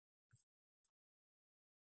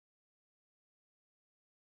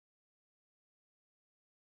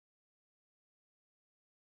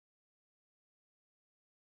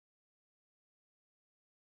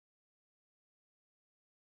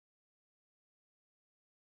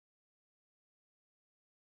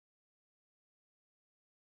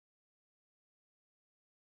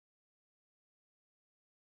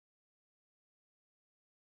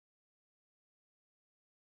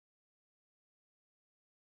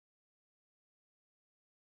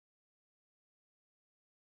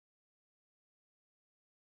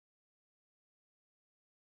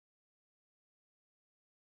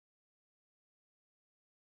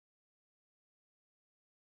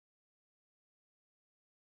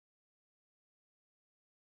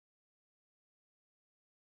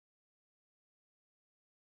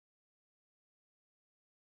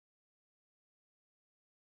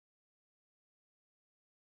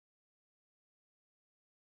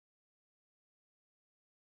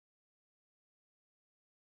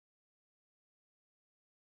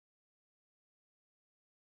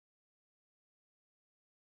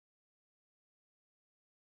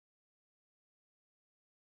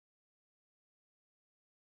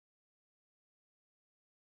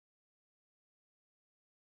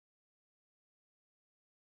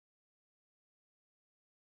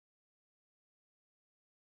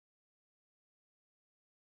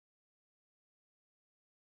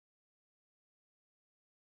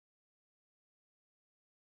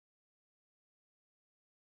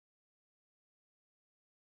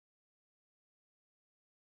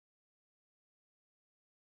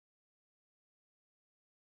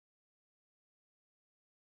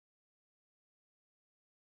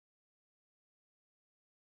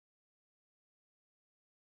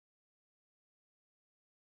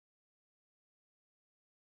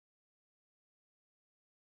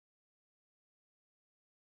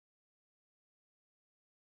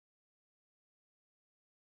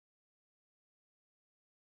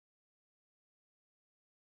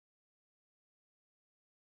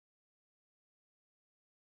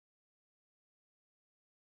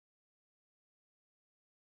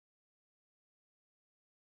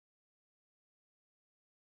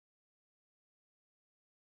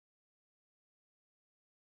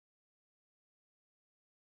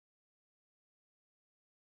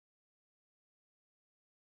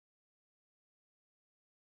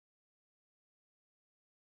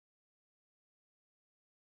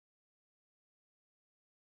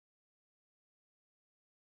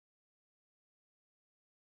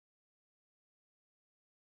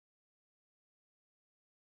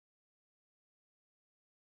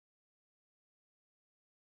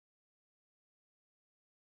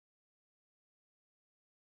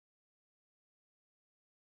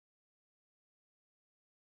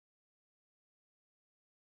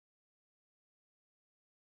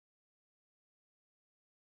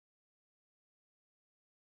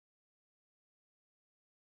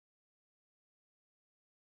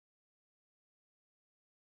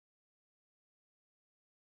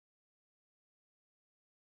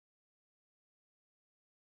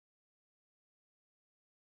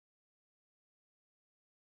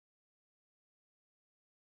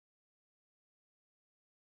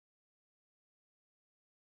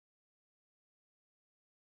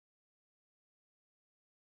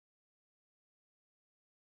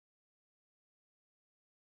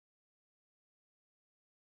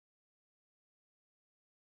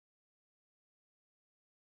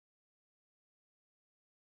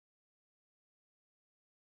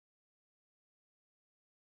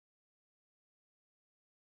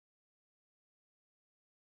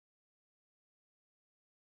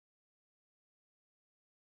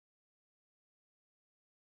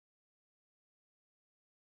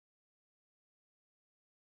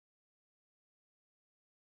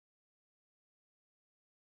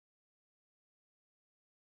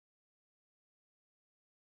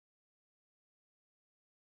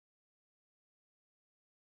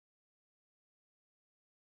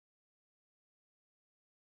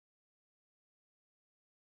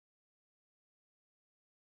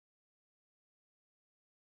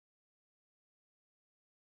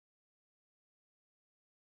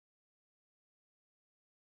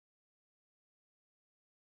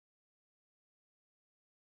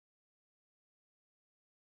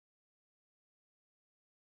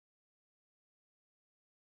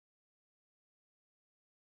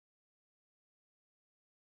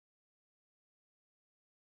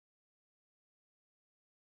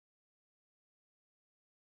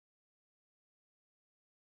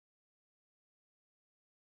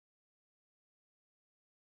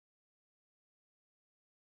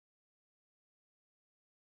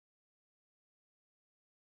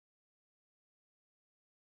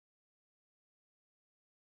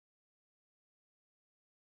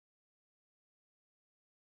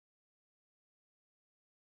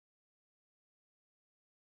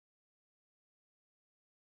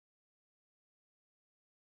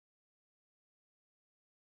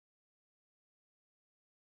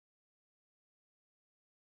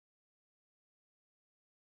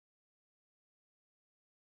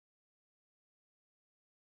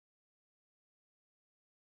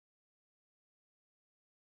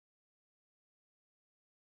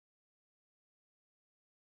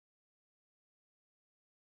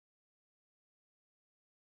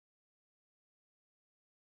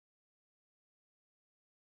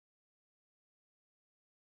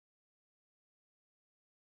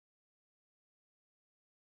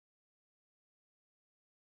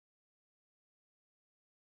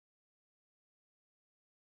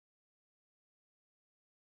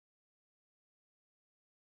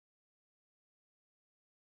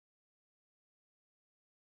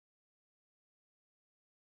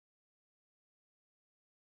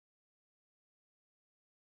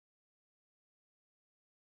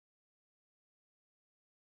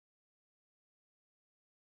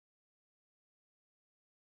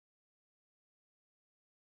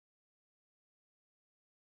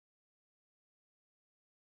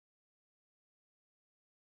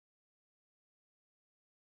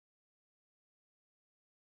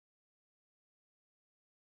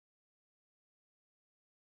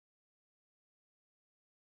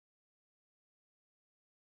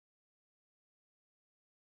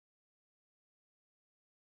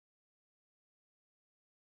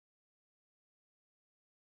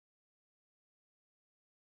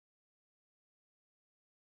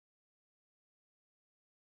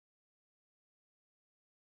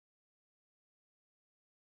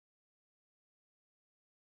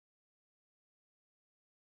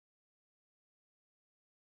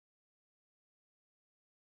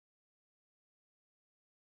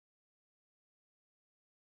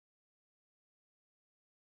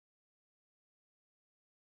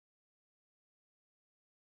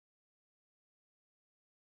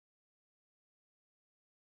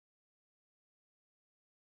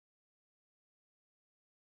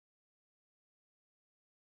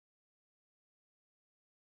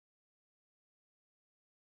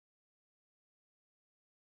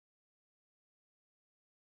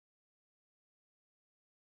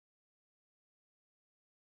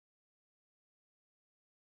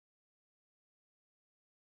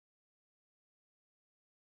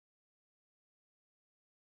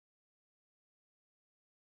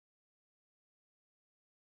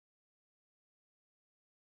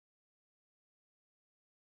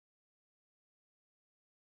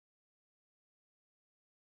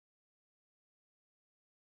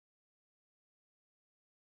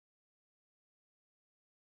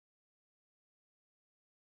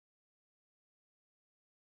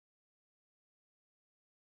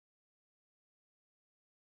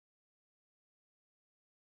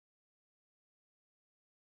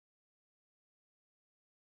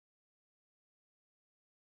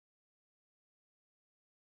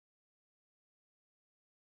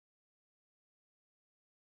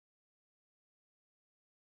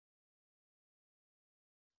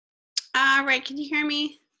 All right, can you hear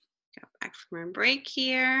me? Go back from our break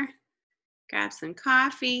here. Grab some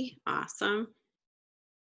coffee. Awesome.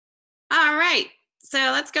 All right, so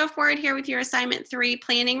let's go forward here with your assignment 3,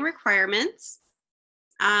 planning requirements.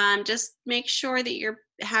 Just make sure that you're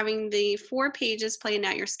having the 4 pages playing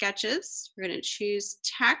out your sketches. We're going to choose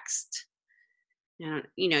text. Now,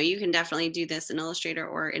 you can definitely do this in Illustrator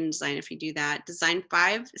or InDesign if you do that. Design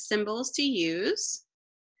 5 symbols to use.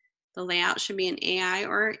 The layout should be in AI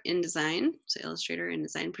or InDesign. So Illustrator,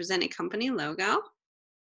 InDesign. Present a company logo.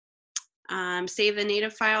 Save the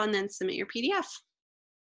native file and then submit your PDF.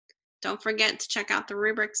 Don't forget to check out the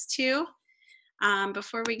rubrics too.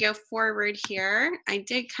 Before we go forward here, I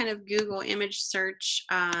did kind of Google image search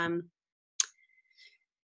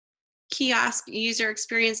kiosk user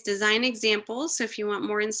experience design examples. So if you want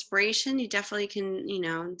more inspiration, you definitely can,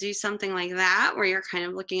 do something like that where you're kind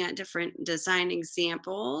of looking at different design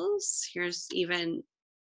examples. Here's even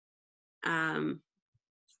some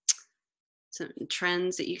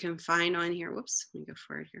trends that you can find on here. Whoops, let me go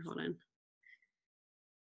forward here, hold on.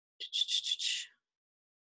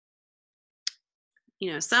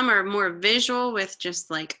 Some are more visual with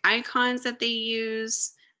just like icons that they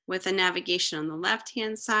use with a navigation on the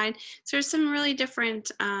left-hand side. So there's some really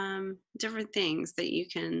different things that you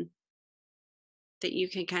can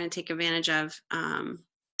kind of take advantage of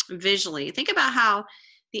visually. Think about how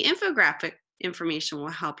the infographic information will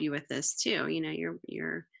help you with this too.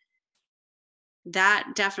 That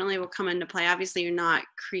definitely will come into play. Obviously, you're not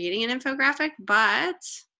creating an infographic, but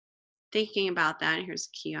thinking about that, here's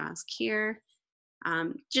a kiosk here.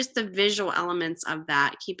 Just the visual elements of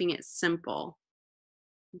that, keeping it simple,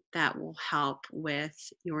 that will help with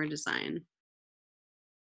your design.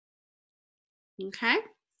 Okay.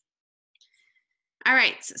 All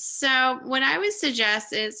right, so what I would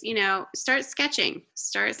suggest is, start sketching.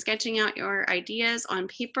 Start sketching out your ideas on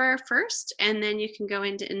paper first, and then you can go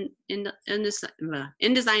into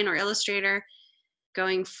InDesign or Illustrator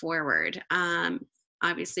going forward.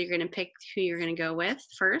 Obviously, you're going to pick who you're going to go with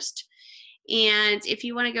first. And if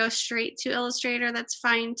you want to go straight to Illustrator, that's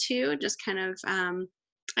fine too. Just kind of,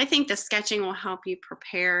 I think the sketching will help you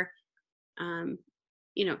prepare, kind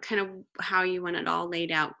of how you want it all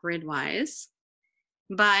laid out grid-wise.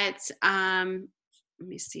 But let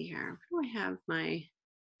me see here. Where do I have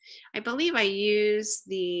I believe I use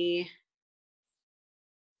the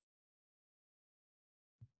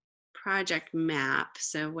project map.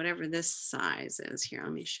 So whatever this size is here,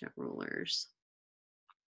 let me show rulers.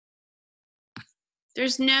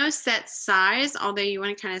 There's no set size, although you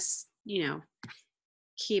want to kind of,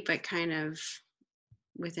 keep it kind of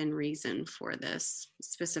within reason for this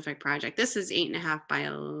specific project. This is 8.5 by,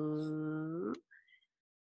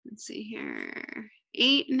 let's see here,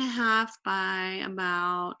 8.5 by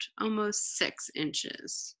about almost 6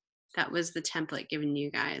 inches. That was the template given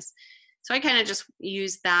you guys. So I kind of just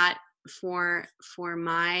use that for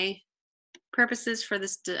my purposes for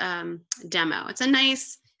this demo. It's a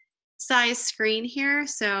nice size screen here,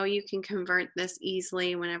 so you can convert this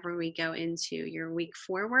easily whenever we go into your week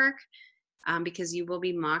 4 work, because you will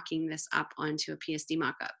be mocking this up onto a PSD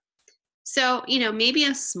mockup. So, maybe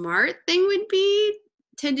a smart thing would be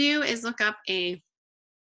to do is look up let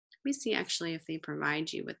me see actually if they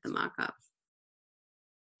provide you with the mockup.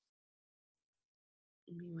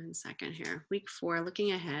 Give me 1 second here. Week 4,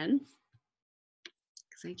 looking ahead,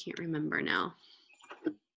 because I can't remember now.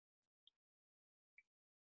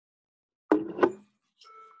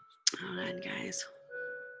 Hold on, guys.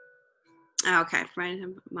 Okay, right,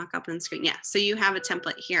 mock up on the screen. Yeah, so you have a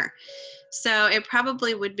template here. So it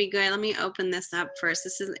probably would be good. Let me open this up first.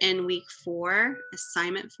 This is in week 4,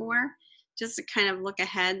 assignment 4, just to kind of look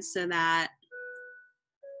ahead so that,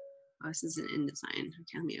 this is an InDesign.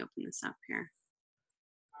 Okay, let me open this up here.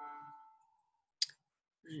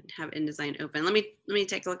 I have InDesign open. Let me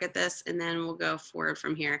take a look at this and then we'll go forward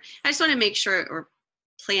from here. I just want to make sure we're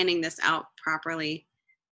planning this out properly.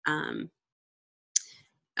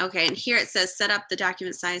 Okay, and here it says set up the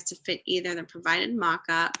document size to fit either the provided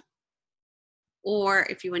mockup, or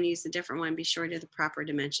if you want to use a different one, be sure to do the proper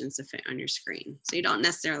dimensions to fit on your screen. So you don't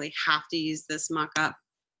necessarily have to use this mockup.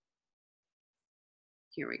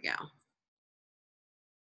 Here we go.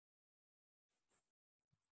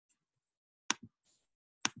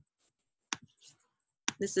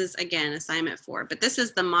 This is, again, assignment 4, but this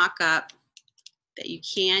is the mockup that you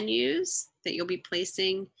can use, that you'll be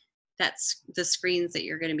placing. That's the screens that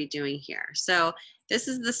you're going to be doing here. So this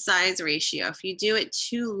is the size ratio. If you do it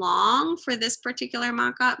too long for this particular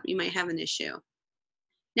mockup, you might have an issue.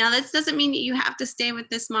 Now, this doesn't mean that you have to stay with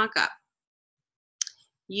this mockup.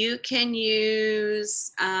 You can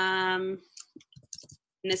use, and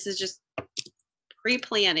this is just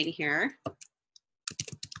pre-planning here.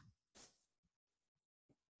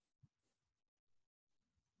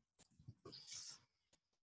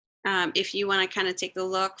 If you want to kind of take a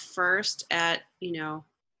look first at,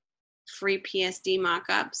 free PSD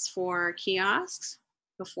mockups for kiosks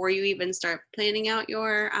before you even start planning out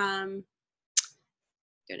your, go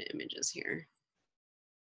to images here.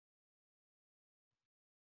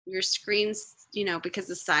 Your screens, because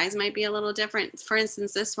the size might be a little different. For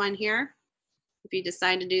instance, this one here, if you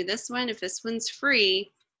decide to do this one, if this one's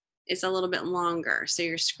free, it's a little bit longer. So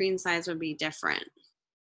your screen size would be different.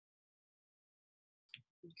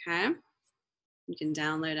 Okay. You can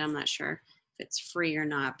download, I'm not sure if it's free or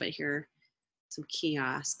not, but here are some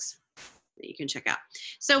kiosks that you can check out.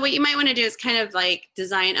 So what you might want to do is kind of like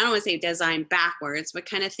design, I don't want to say design backwards, but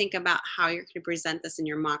kind of think about how you're going to present this in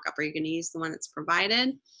your mockup. Are you going to use the one that's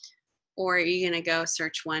provided? Or are you going to go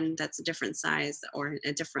search one that's a different size or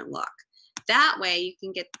a different look? That way you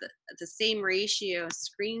can get the same ratio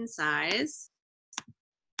screen size,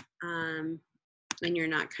 and you're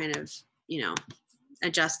not kind of,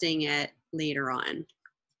 adjusting it later on.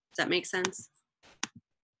 Does that make sense?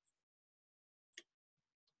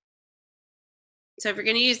 So if you're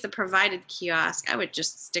going to use the provided kiosk, I would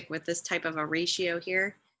just stick with this type of a ratio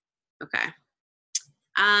here. Okay.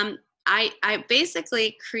 I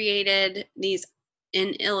basically created these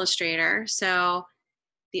in Illustrator. So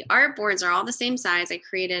the artboards are all the same size. I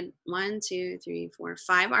created 1, 2, 3, 4,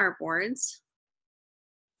 5 artboards.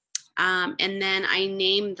 And then I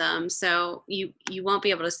named them. So you won't be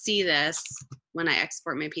able to see this when I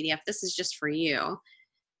export my PDF. This is just for you.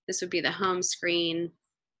 This would be the home screen.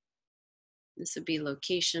 This would be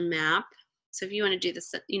location map. So if you want to do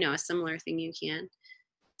this, a similar thing, you can.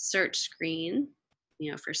 Search screen,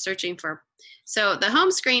 for searching for. So the home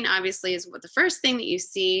screen obviously is what the first thing that you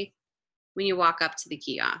see when you walk up to the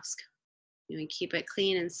kiosk. You keep it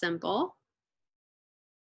clean and simple.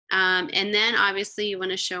 And then obviously you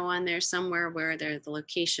want to show on there somewhere where the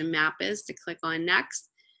location map is to click on next.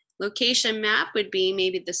 Location map would be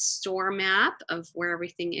maybe the store map of where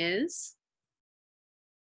everything is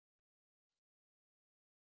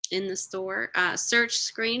in the store. Search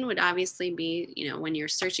screen would obviously be, when you're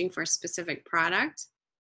searching for a specific product,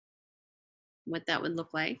 what that would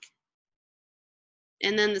look like.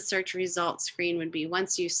 And then the search results screen would be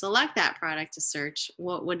once you select that product to search,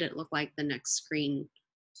 what would it look like the next screen?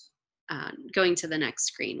 Going to the next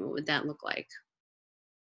screen, what would that look like?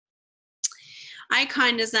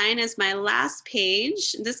 Icon design is my last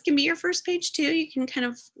page. This can be your first page too. You can kind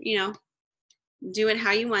of, do it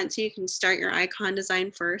how you want to. You can start your icon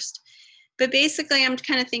design first. But basically, I'm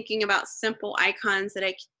kind of thinking about simple icons that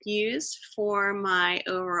I could use for my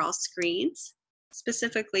overall screens,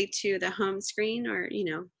 specifically to the home screen or,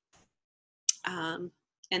 and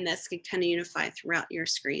this could kind of unify throughout your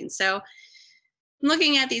screen. So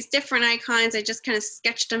looking at these different icons, I just kind of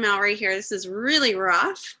sketched them out right here. This is really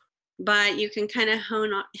rough, but you can kind of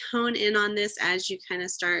hone in on this as you kind of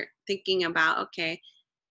start thinking about, okay,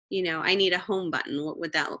 I need a home button. What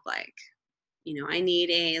would that look like? I need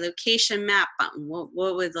a location map button. What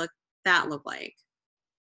would that look like?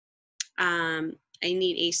 I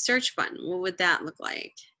need a search button. What would that look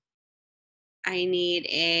like? I need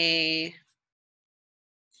a,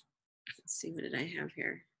 let's see, what did I have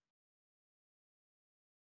here?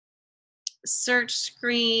 Search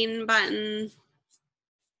screen button,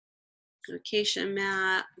 location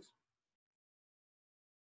map.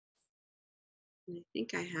 I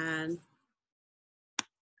think I had,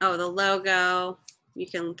 oh, the logo. You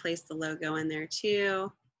can place the logo in there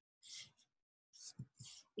too.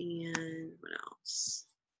 And what else?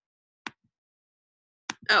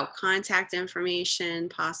 Oh, contact information,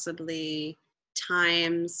 possibly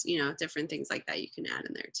times, different things like that you can add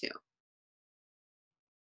in there too.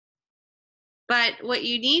 But what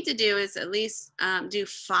you need to do is at least do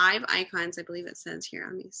 5 icons. I believe it says here.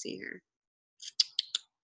 Let me see here.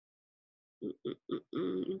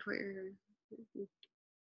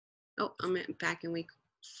 Oh, I'm back in week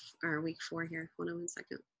 4 here. Hold on 1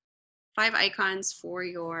 second. 5 icons for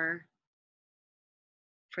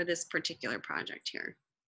this particular project here.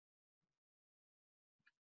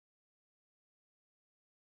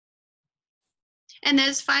 And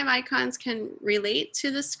those 5 icons can relate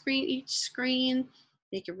to the screen, each screen.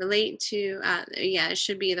 They can relate to, it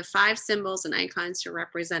should be the 5 symbols and icons to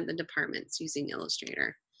represent the departments using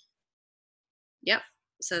Illustrator. Yep,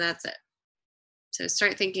 so that's it. So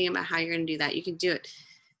start thinking about how you're going to do that. You can do it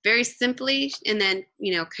very simply and then,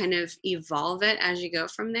 kind of evolve it as you go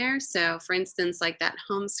from there. So for instance, like that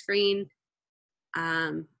home screen,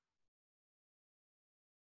 my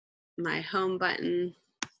home button,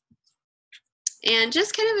 And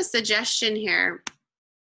just kind of a suggestion here,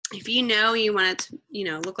 if you know you want it to,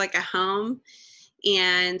 look like a home,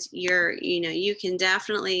 and you can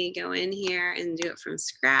definitely go in here and do it from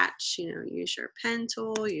scratch. Use your pen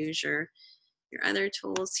tool, use your other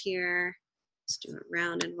tools here. Let's do a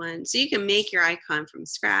rounded one. So you can make your icon from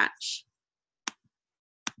scratch.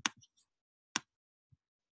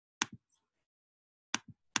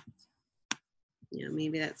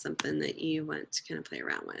 Maybe that's something that you want to kind of play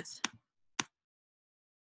around with.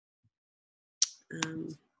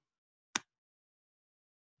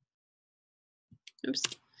 Oops,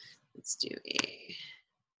 let's do a,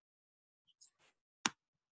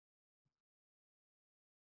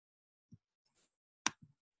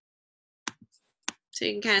 so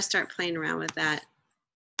you can kind of start playing around with that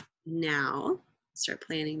now. Start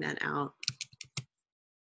planning that out.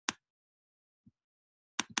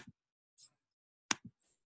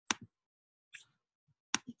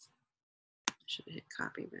 Should have hit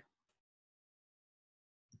copy, but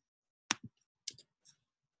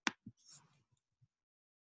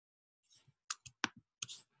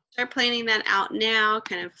start planning that out now.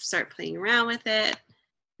 Kind of start playing around with it.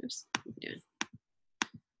 Oops, what am I doing?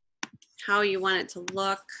 How you want it to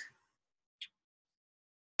look.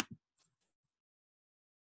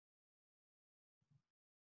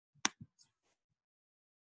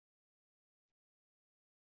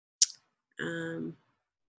 Let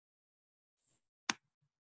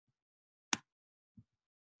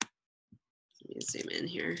me zoom in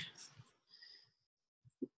here.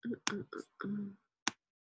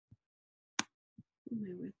 My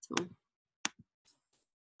width tool.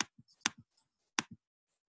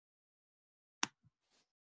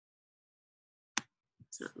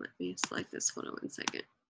 It's not letting me select this. Hold on one second.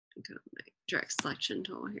 Go to my direct selection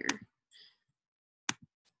tool here.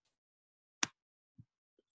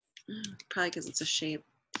 Probably because it's a shape.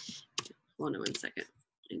 Hold on one second.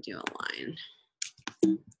 I do a line.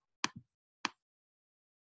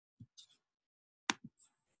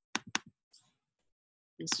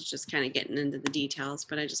 This is just kind of getting into the details,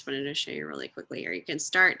 but I just wanted to show you really quickly here. You can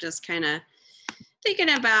start just kind of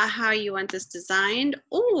thinking about how you want this designed,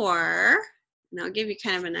 or, and I'll give you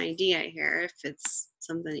kind of an idea here if it's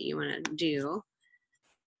something that you want to do.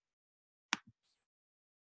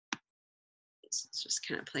 It's just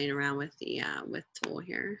kind of playing around with the width tool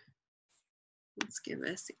here. Let's give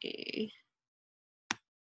us a,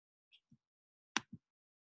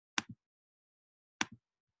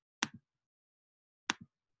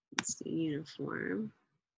 let's do uniform.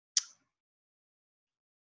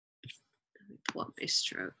 Let me pull up my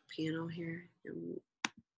stroke panel here and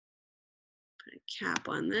put a cap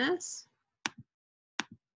on this.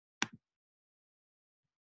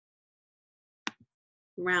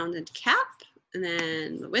 Rounded cap, and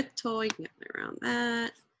then the width tool, you can get around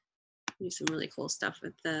that. Do some really cool stuff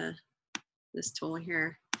with this tool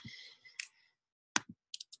here.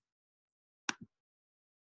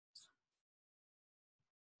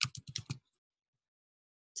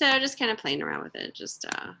 So just kind of playing around with it. Just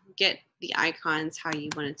get the icons how you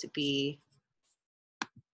want it to be.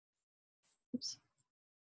 Oops.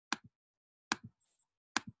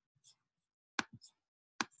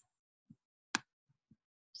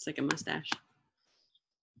 Just like a mustache.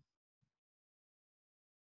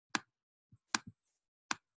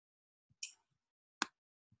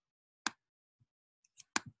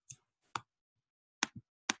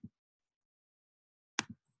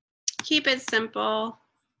 Keep it simple.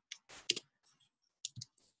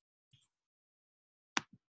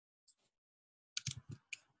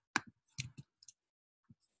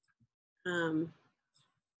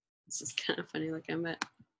 This is kind of funny looking, but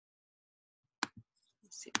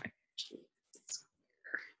let's see if I can actually make this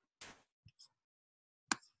clearer.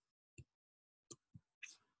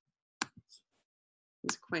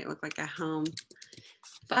 Doesn't quite look like a home,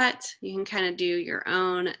 but you can kind of do your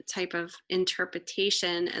own type of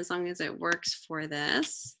interpretation as long as it works for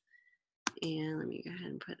this. And let me go ahead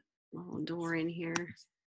and put a little door in here.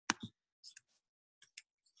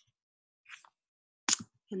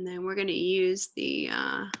 And then we're going to use the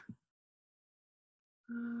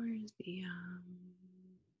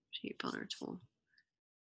shape builder tool.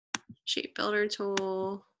 Shape builder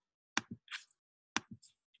tool.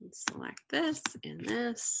 And select this and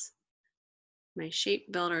this. My shape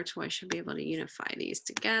builder tool, I should be able to unify these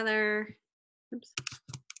together. Oops.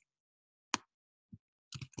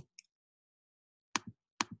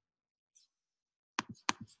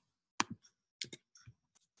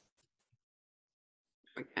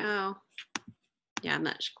 There we go. Yeah, I'm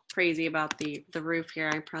not crazy about the roof here.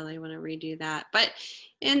 I probably want to redo that, but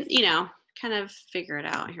kind of figure it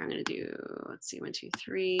out here. I'm going to do, let's see, 1, 2,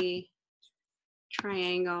 3.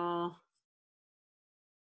 triangle.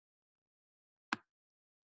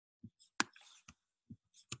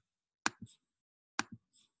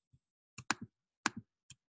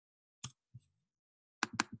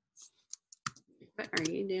 What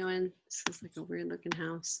are you doing? This is like a weird looking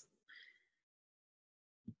house.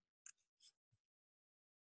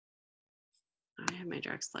 I have my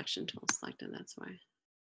direct selection tool selected, that's why.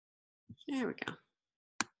 There we go.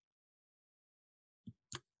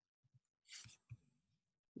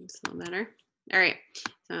 It's a little better. All right,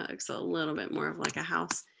 so it looks a little bit more of like a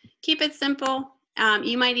house. Keep it simple.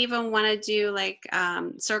 You might even want to do like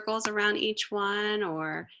circles around each one,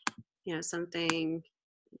 or something.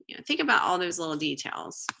 Think about all those little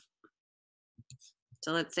details.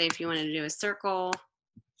 So let's say if you wanted to do a circle,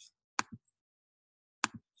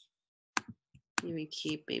 you would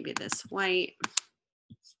keep maybe this white.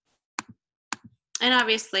 And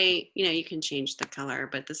obviously, you can change the color,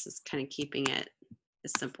 but this is kind of keeping it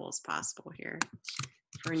as simple as possible here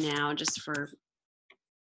for now, just for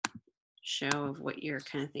show of what you're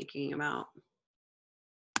kind of thinking about.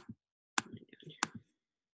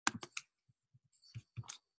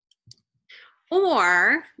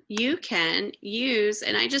 Or you can use,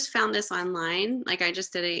 and I just found this online, like I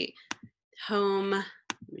just did a home, let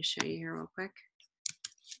me show you here real quick.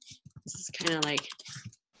 This is kind of like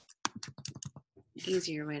an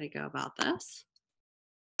easier way to go about this.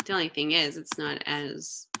 The only thing is it's not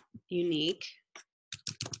as unique.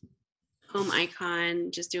 Home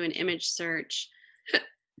icon, just do an image search.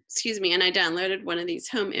 Excuse me, and I downloaded one of these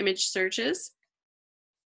home image searches.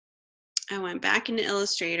 I went back into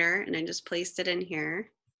Illustrator and I just placed it in here.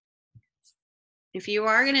 If you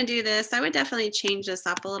are going to do this, I would definitely change this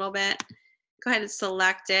up a little bit. Go ahead and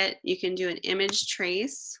select it. You can do an image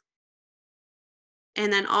trace.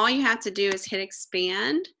 And then all you have to do is hit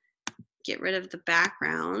expand, get rid of the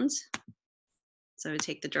background. So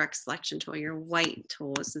take the direct selection tool, your white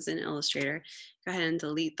tool, this is in Illustrator. Go ahead and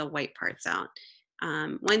delete the white parts out.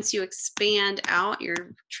 Once you expand out your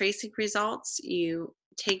tracing results, you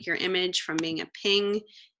take your image from being a ping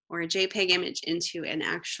or a JPEG image into an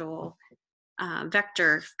actual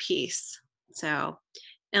vector piece. So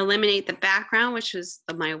eliminate the background, which was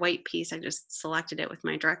my white piece. I just selected it with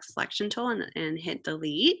my direct selection tool and hit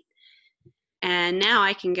delete. And now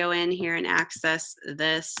I can go in here and access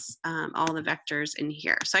this, all the vectors in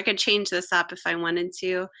here. So I could change this up if I wanted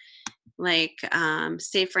to, like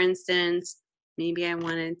say for instance, maybe I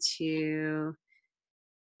wanted to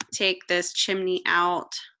take this chimney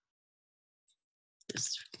out.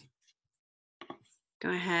 Just go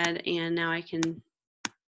ahead and now I can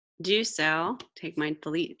do so. Take my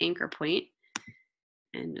delete anchor point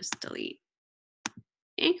and just delete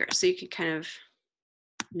anchor. So you could kind of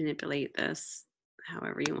manipulate this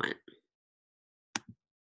however you want.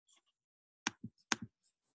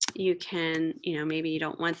 You can, maybe you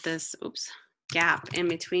don't want this, gap in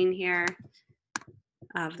between here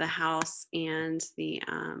of the house and the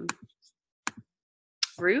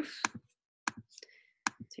roof.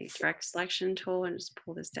 Take direct selection tool and just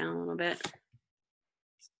pull this down a little bit.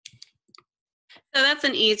 So that's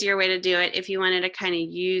an easier way to do it if you wanted to kind of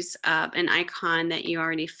use an icon that you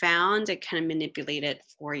already found and kind of manipulate it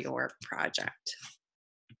for your project.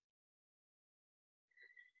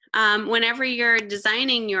 Whenever you're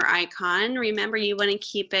designing your icon, remember you want to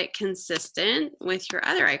keep it consistent with your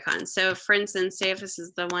other icons. So for instance, say if this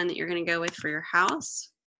is the one that you're going to go with for your house.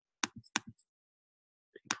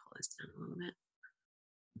 Pull this down a little bit.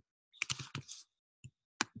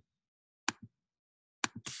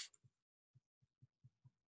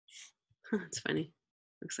 That's funny.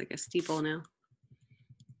 Looks like a steeple now.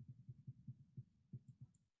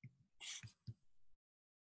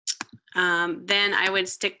 Then I would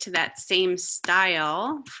stick to that same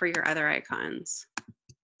style for your other icons.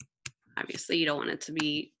 Obviously, you don't want it to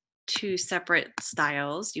be two separate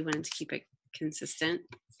styles. You want it to keep it consistent.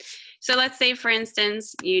 So let's say, for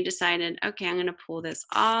instance, you decided, okay, I'm going to pull this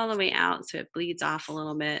all the way out so it bleeds off a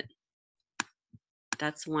little bit.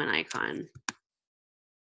 That's one icon.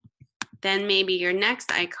 Then maybe your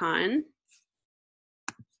next icon,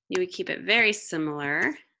 you would keep it very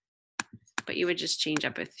similar, but you would just change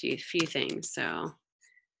up a few things. So,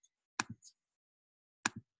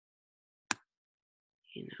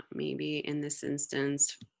 maybe in this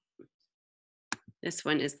instance, this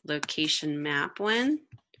one is location map one.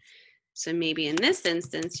 So maybe in this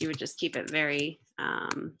instance, you would just keep it very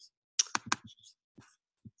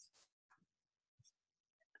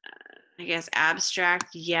I guess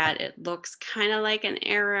abstract, yet it looks kind of like an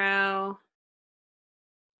arrow.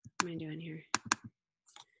 What am I doing here?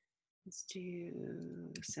 Let's do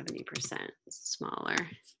 70% smaller.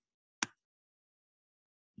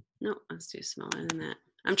 No, let's do smaller than that.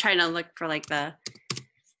 I'm trying to look for like the,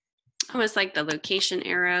 almost like the location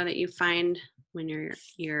arrow that you find when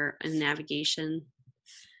you're in navigation,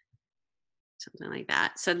 something like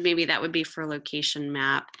that. So maybe that would be for location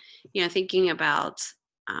map. You know, thinking about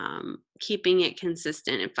keeping it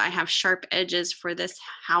consistent. If I have sharp edges for this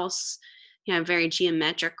house, you know, very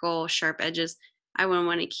geometrical sharp edges, I would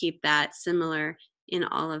want to keep that similar in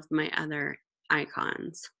all of my other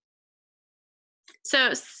icons.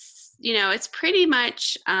 So, you know, it's pretty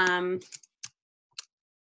much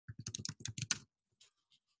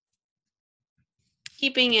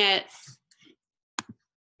keeping it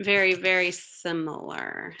very, very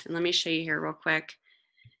similar. And let me show you here real quick.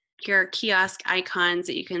 Here are kiosk icons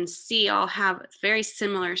that you can see all have very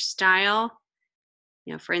similar style.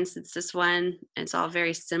 You know, for instance, this one, it's all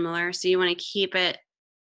very similar. So you want to keep it,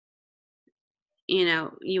 you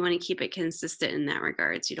know, you want to keep it consistent in that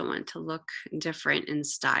regards. You don't want it to look different in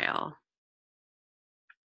style.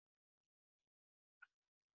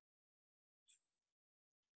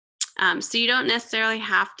 So you don't necessarily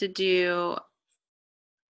have to do,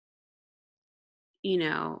 you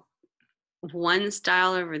know, one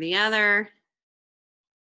style over the other.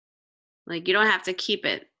 Like you don't have to keep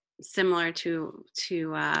it similar to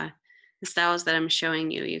the styles that I'm showing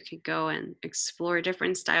you. You could go and explore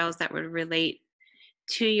different styles that would relate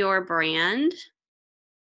to your brand,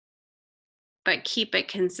 but keep it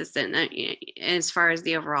consistent as far as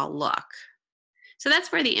the overall look. So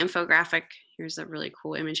that's where the infographic, here's a really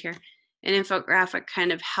cool image here. An infographic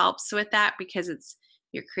kind of helps with that because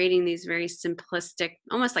you're creating these very simplistic,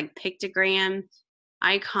 almost like pictogram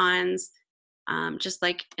icons, just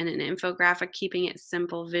like in an infographic, keeping it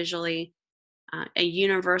simple visually, a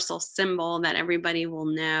universal symbol that everybody will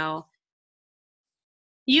know.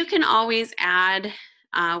 You can always add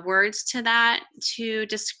words to that to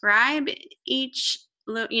describe each,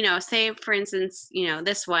 you know, say for instance, you know,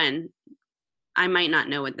 this one, I might not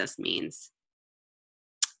know what this means.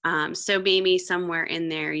 So maybe somewhere in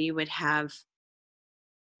there you would have,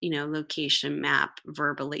 you know, location map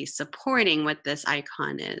verbally supporting what this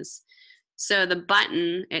icon is. So the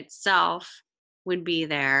button itself would be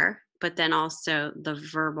there, but then also the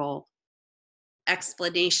verbal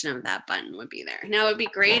explanation of that button would be there. Now, it would be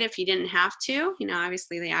great if you didn't have to. You know,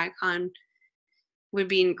 obviously the icon would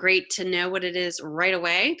be great to know what it is right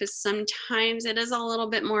away, but sometimes it is a little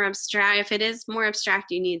bit more abstract. If it is more abstract,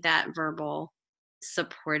 you need that verbal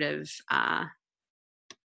supportive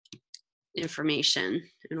information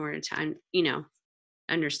in order to, you know,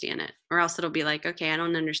 understand it, or else it'll be like, okay, I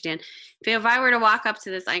don't understand. If I were to walk up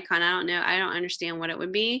to this icon, I don't understand what it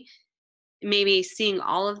would be. Maybe seeing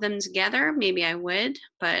all of them together, maybe I would,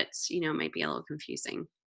 but you know, it might be a little confusing.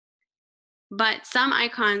 But some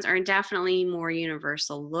icons are definitely more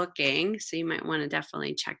universal looking, so you might want to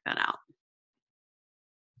definitely check that out.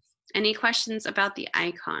 Any questions about the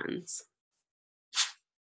icons?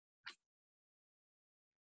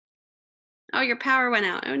 Oh, your power went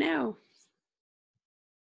out. Oh no.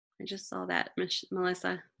 I just saw that,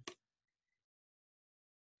 Melissa.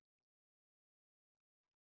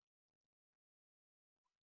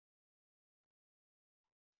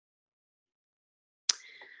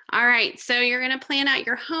 All right, so you're going to plan out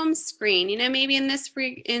your home screen. You know, maybe in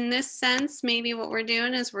this sense, maybe what we're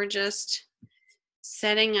doing is we're just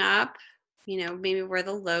setting up, you know, maybe where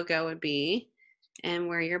the logo would be and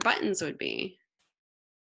where your buttons would be.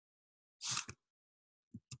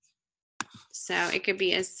 So it could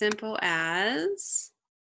be as simple as,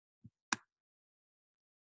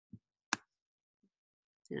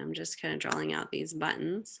 and I'm just kind of drawing out these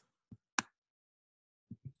buttons,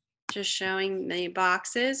 just showing the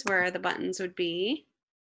boxes where the buttons would be,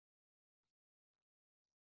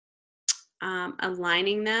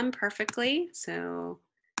 aligning them perfectly. So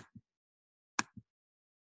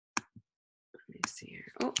let me see here.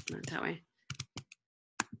 Oh, not that way.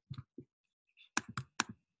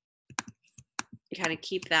 You gotta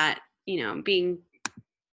keep that, you know, being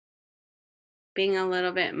a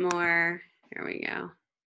little bit more, here we go.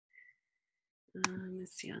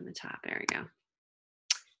 Let's see on the top, there we go.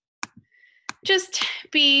 Just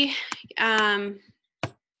be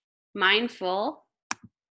mindful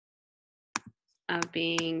of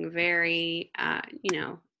being very, you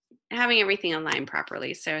know, having everything aligned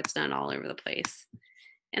properly so it's not all over the place.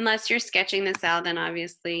 Unless you're sketching this out, then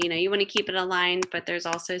obviously, you know, you want to keep it aligned, but there's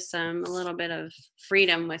also a little bit of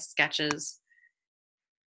freedom with sketches.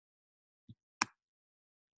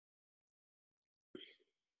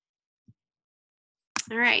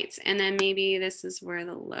 All right, and then maybe this is where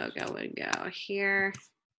the logo would go here.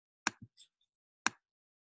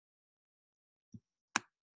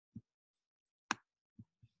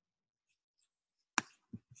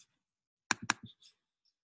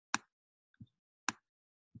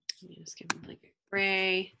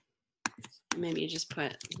 gray. Maybe you just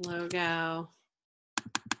put logo.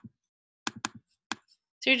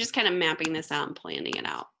 So you're just kind of mapping this out and planning it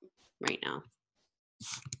out right now.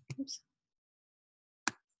 Oops.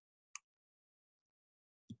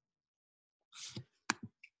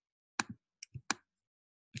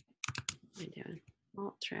 What am I doing?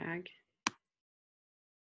 Alt drag.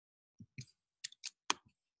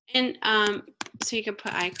 And so you could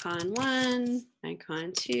put icon 1,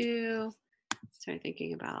 icon 2. Start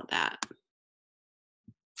thinking about that.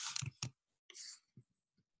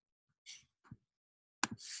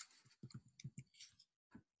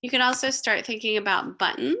 You could also start thinking about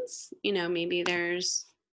buttons. You know, maybe there's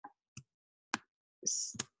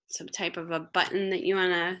some type of a button that you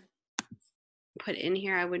want to put in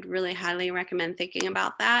here. I would really highly recommend thinking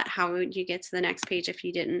about that. How would you get to the next page if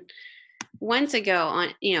you didn't want to go on,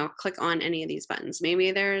 you know, click on any of these buttons? Maybe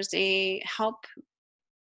there's a help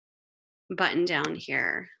button down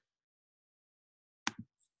here.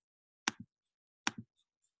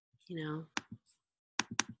 You know,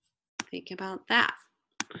 think about that.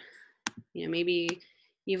 You know, maybe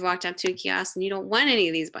you've walked up to a kiosk and you don't want any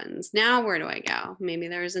of these buttons. Now where do I go? Maybe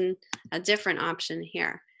there's a different option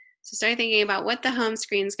here. So start thinking about what the home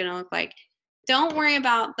screen is going to look like. Don't worry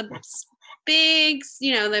about the big,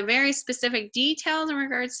 you know, the very specific details in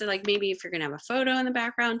regards to, like, maybe if you're going to have a photo in the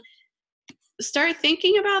background. Start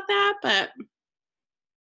thinking about that, but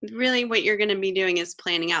really what you're going to be doing is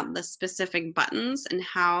planning out the specific buttons and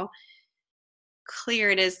how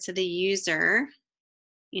clear it is to the user,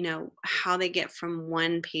 you know, how they get from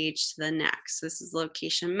one page to the next. This is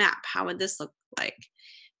location map. How would this look like?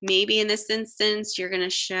 Maybe in this instance, you're going to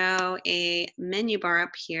show a menu bar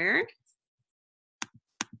up here.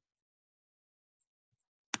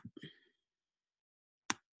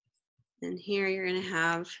 And here you're going to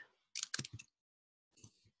have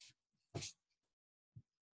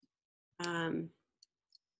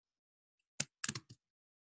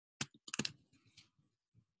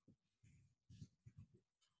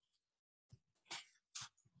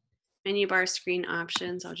menu bar screen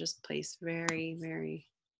options. I'll just place very, very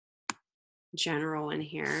general in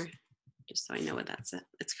here, just so I know what that's it.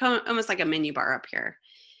 It's almost like a menu bar up here.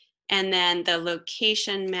 And then the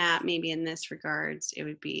location map, maybe in this regards, it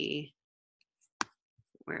would be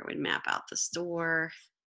where it would map out the store.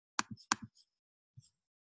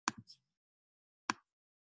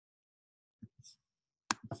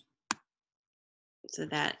 So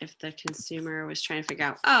that if the consumer was trying to figure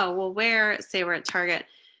out, oh, well, where, say we're at Target,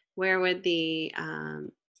 where would the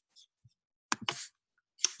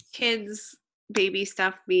kids baby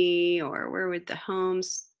stuff be, or where would the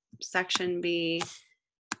homes section be?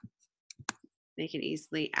 They can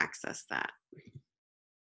easily access that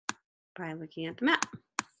by looking at the map.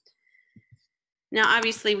 Now,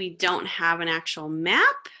 obviously, we don't have an actual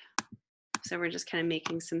map, so we're just kind of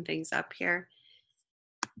making some things up here.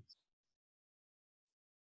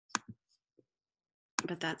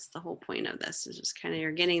 But that's the whole point of this, is just kind of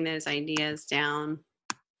you're getting those ideas down.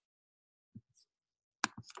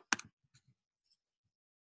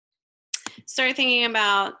 Start thinking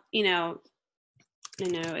about, you know,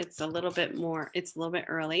 it's a little bit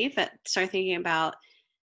early, but start thinking about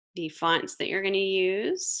the fonts that you're going to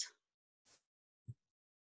use.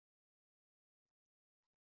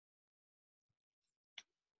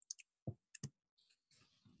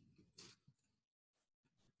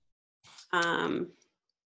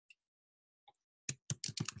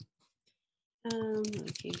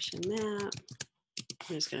 Location map.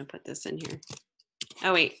 I'm just going to put this in here.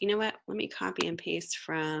 Oh, wait, you know what? Let me copy and paste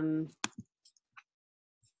from,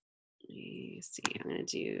 let me see, I'm going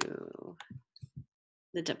to do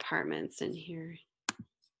the departments in here.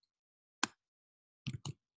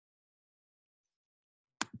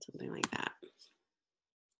 Something like that.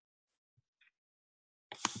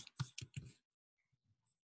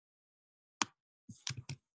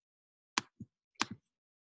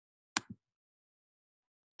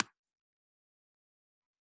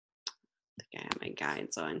 I think I have my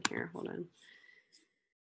guides on here. Hold on.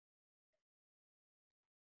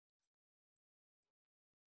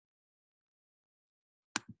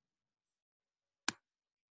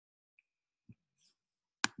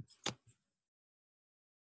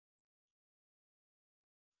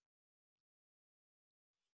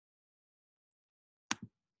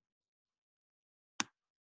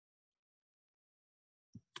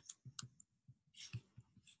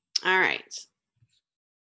 All right.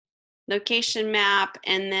 Location map,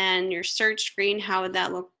 and then your search screen, how would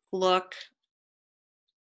that look?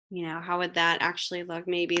 You know, how would that actually look?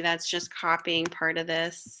 Maybe that's just copying part of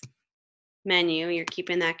this menu. You're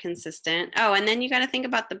keeping that consistent. Oh, and then you got to think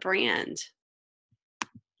about the brand.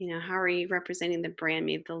 You know, how are you representing the brand?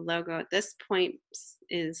 Maybe the logo at this point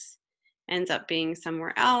ends up being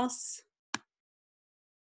somewhere else.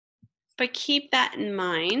 But keep that in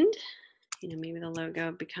mind. You know, maybe the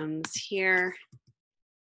logo becomes here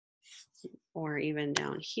or even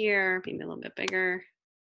down here, maybe a little bit bigger.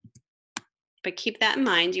 But keep that in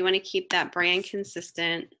mind. You want to keep that brand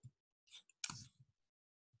consistent.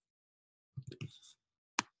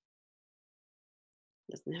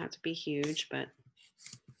 Doesn't have to be huge, but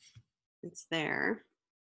it's there.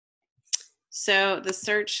 So the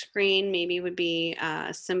search screen maybe would be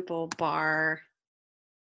a simple bar.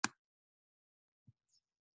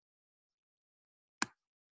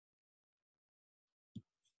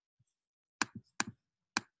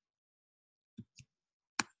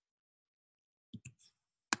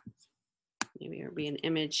 Maybe there would be an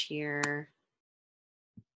image here.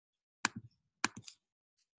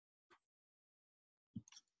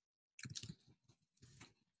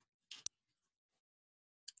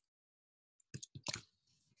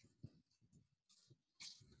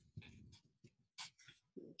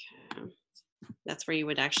 Okay. That's where you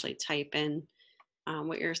would actually type in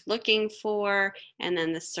what you're looking for, and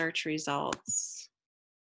then the search results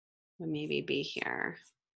would maybe be here.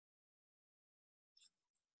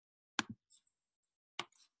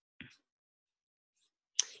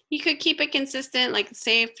 You could keep it consistent, like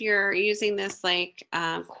say if you're using this like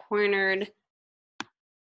cornered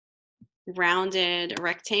rounded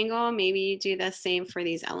rectangle, maybe you do the same for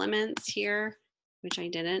these elements here, which I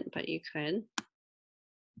didn't, but you could.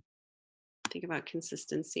 Think about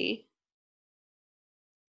consistency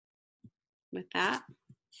with that.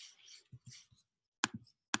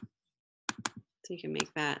 So you can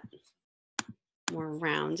make that more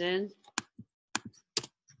rounded.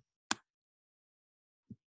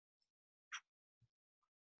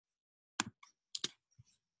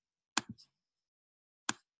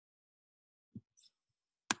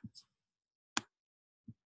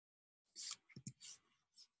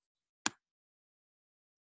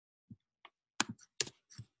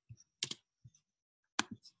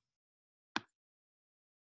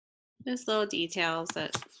 Just little details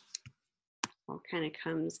that all kind of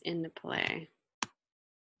comes into play.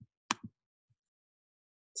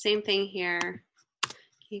 Same thing here,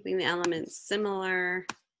 keeping the elements similar.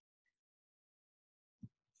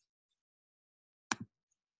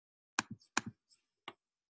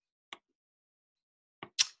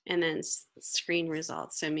 And then screen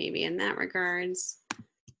results. So maybe in that regards,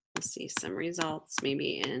 we'll see some results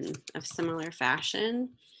maybe in a similar fashion,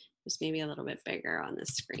 just maybe a little bit bigger on the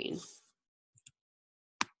screen.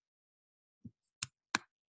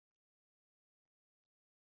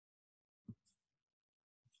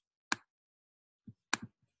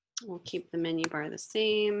 We'll keep the menu bar the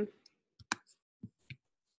same.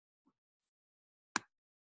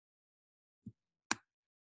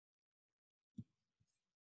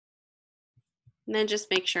 And then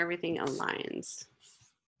just make sure everything aligns.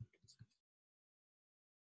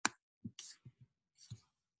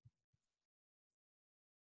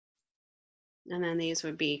 And then these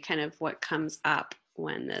would be kind of what comes up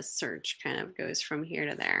when the search kind of goes from here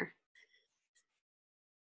to there.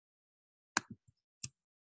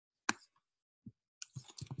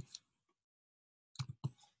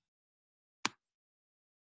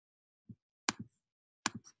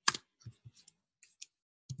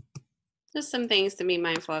 Just some things to be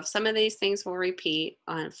mindful of. Some of these things will repeat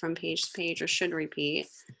from page to page, or should repeat.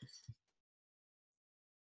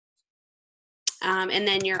 And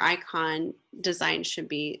then your icon design should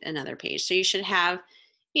be another page. So you should have,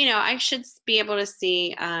 you know, I should be able to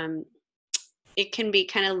see, it can be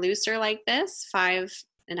kind of looser like this, 5,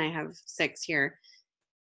 and I have 6 here.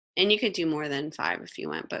 And you could do more than 5 if you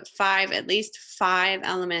want, but 5, at least 5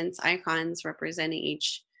 elements, icons representing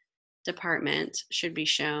each department should be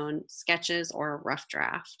shown, sketches or a rough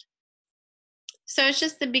draft. So it's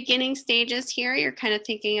just the beginning stages here you're kind of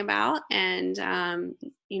thinking about, and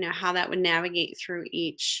you know, how that would navigate through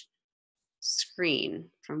each screen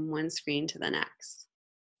from one screen to the next.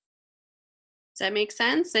 Does that make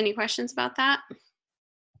sense? Any questions about that?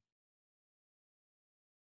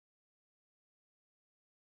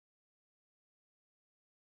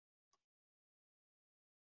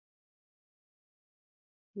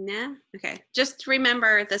 Nah? Okay. Just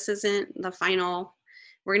remember, this isn't the final.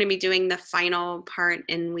 We're going to be doing the final part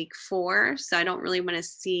in week 4. So I don't really want to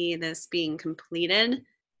see this being completed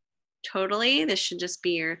totally. This should just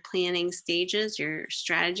be your planning stages, your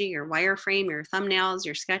strategy, your wireframe, your thumbnails,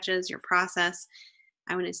 your sketches, your process.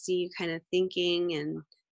 I want to see you kind of thinking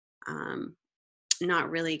and not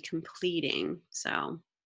really completing. So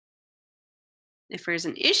if there's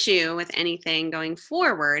an issue with anything going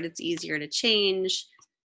forward, it's easier to change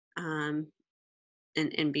and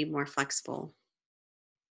be more flexible.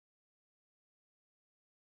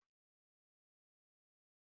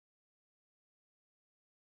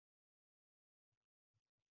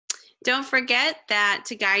 Don't forget that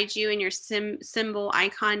to guide you in your symbol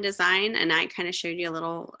icon design, and I kind of showed you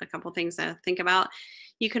a couple things to think about.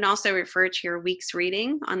 You can also refer to your week's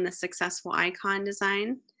reading on the successful icon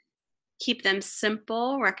design. Keep them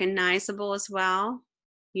simple, recognizable as well.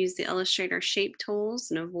 Use the Illustrator shape tools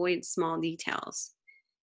and avoid small details.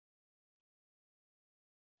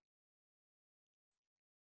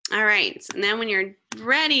 All right, and then when you're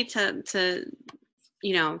ready to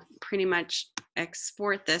pretty much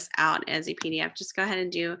export this out as a PDF, just go ahead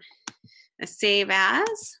and do a save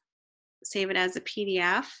it as a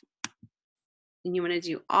PDF. And you want to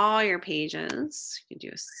do all your pages. You can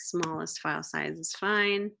do a smallest file size is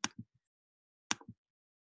fine.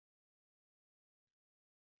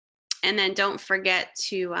 And then don't forget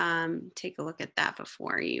to take a look at that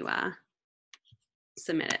before you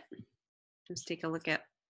submit it. Just take a look at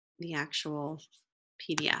the actual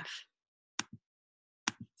PDF.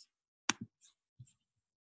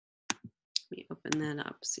 Let me open that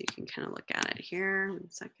up so you can kind of look at it here. 1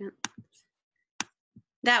 second.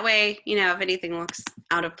 That way, if anything looks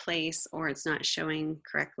out of place or it's not showing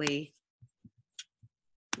correctly,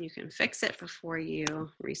 you can fix it before you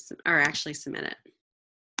actually submit it.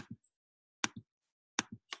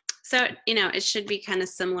 So, it should be kind of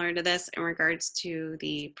similar to this in regards to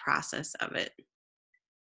the process of it.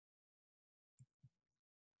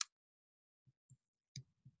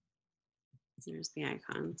 There's the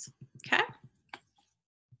icons. Okay.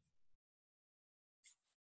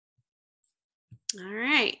 All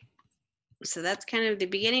right. So that's kind of the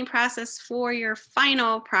beginning process for your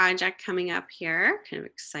final project coming up here. Kind of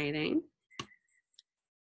exciting.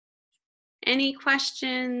 Any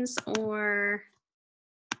questions or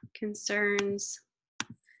concerns?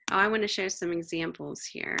 Oh, I want to show some examples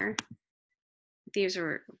here. These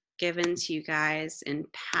were given to you guys in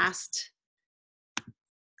past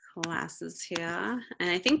classes here. And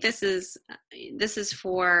I think this is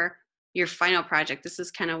for your final project. This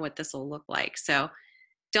is kind of what this will look like. So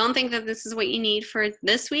don't think that this is what you need for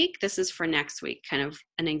this week. This is for next week, kind of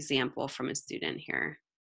an example from a student here.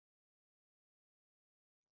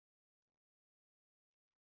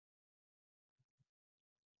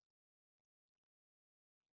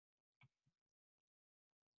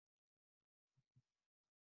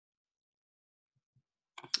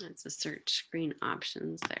 That's the search screen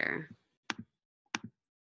options there.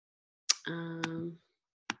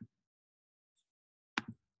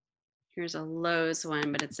 Here's a Lowe's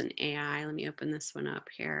one, but it's an AI. Let me open this one up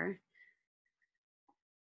here.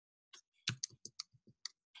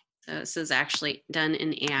 So this is actually done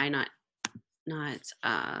in AI, not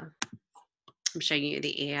I'm showing you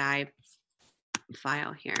the AI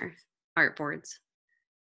file here, artboards.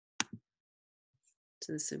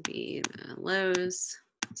 So this would be the Lowe's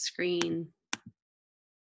screen.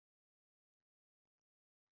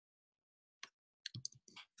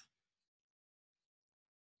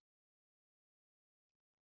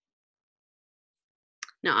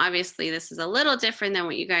 Now, obviously, this is a little different than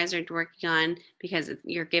what you guys are working on because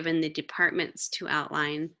you're given the departments to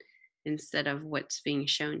outline instead of what's being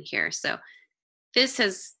shown here. So this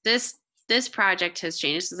project has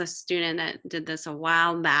changed. This is a student that did this a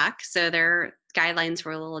while back, so their guidelines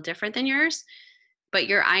were a little different than yours, but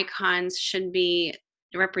your icons should be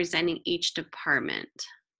representing each department.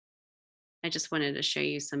 I just wanted to show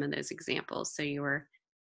you some of those examples so you were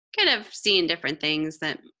kind of seeing different things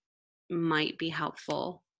that might be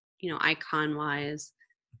helpful, icon wise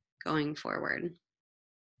going forward.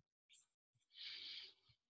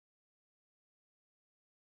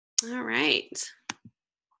 All right.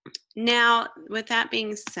 Now, with that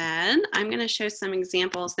being said, I'm going to show some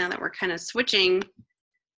examples now that we're kind of switching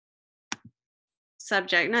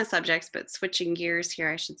not subjects, but switching gears here,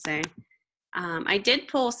 I should say. I did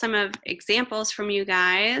pull some of examples from you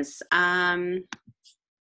guys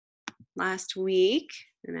last week,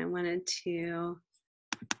 and I wanted to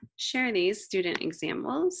share these student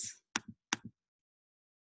examples.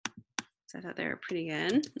 So I thought they were pretty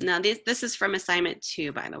good. Now this is from assignment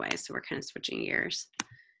 2, by the way, so we're kind of switching gears.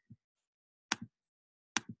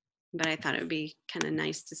 But I thought it would be kind of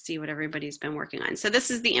nice to see what everybody's been working on. So this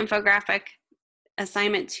is the infographic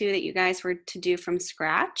assignment 2 that you guys were to do from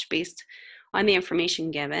scratch based on the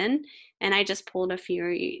information given. And I just pulled a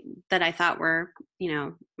few that I thought were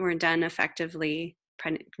done effectively,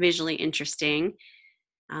 visually interesting.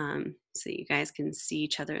 So you guys can see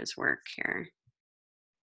each other's work here.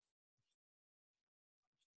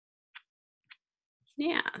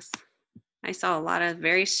 Yes. I saw a lot of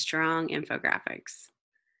very strong infographics.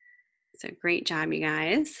 So great job, you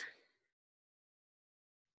guys.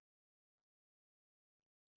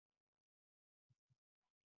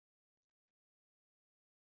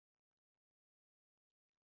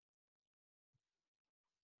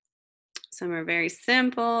 Some are very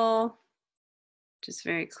simple, just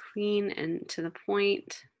very clean and to the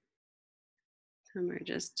point. Some are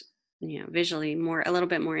just, visually a little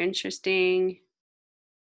bit more interesting.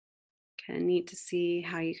 Kind of neat to see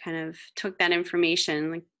how you kind of took that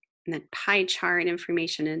information, like that pie chart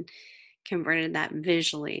information, and converted that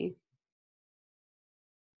visually.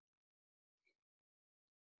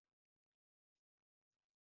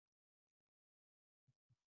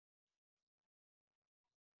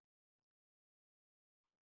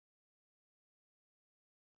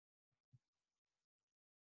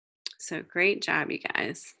 So great job, you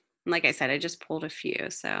guys. And like I said, I just pulled a few,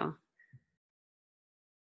 so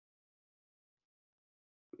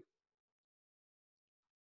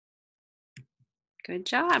good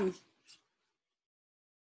job.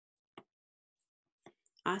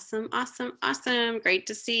 Awesome, awesome, awesome. Great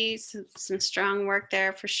to see some strong work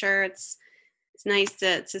there for sure. It's nice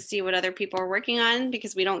to see what other people are working on,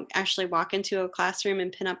 because we don't actually walk into a classroom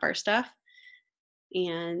and pin up our stuff.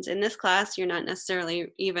 And in this class, you're not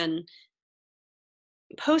necessarily even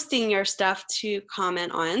posting your stuff to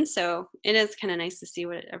comment on. So it is kind of nice to see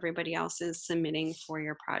what everybody else is submitting for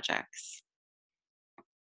your projects.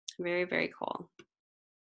 Very, very cool.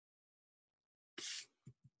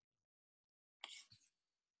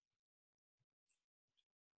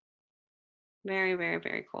 Very, very,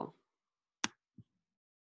 very cool.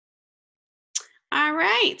 All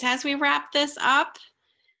right, as we wrap this up,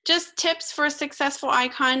 just tips for successful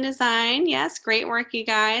icon design. Yes, great work, you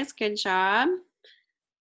guys. Good job.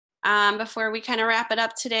 Before we kind of wrap it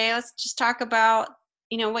up today, let's just talk about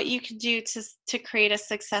what you could do to create a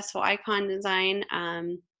successful icon design.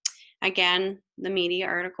 Again, the media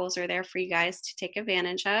articles are there for you guys to take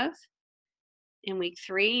advantage of. In week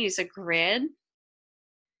 3, use a grid.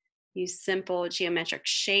 Use simple geometric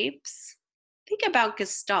shapes. Think about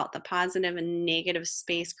gestalt, the positive and negative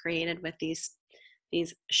space created with these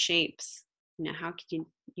shapes. How can you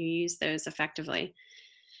use those effectively?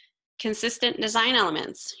 Consistent design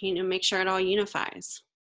elements. Make sure it all unifies.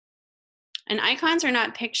 And icons are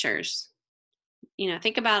not pictures.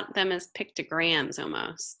 Think about them as pictograms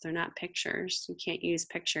almost. They're not pictures. You can't use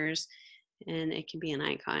pictures, and it can be an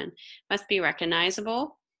icon. Must be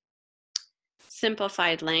recognizable.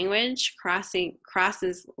 Simplified language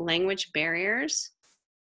crosses language barriers.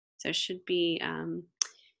 So it should be,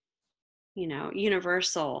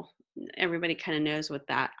 universal. Everybody kind of knows what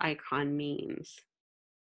that icon means.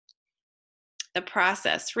 The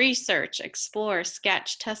process: research, explore,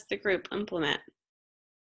 sketch, test the group, implement.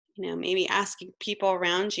 Maybe asking people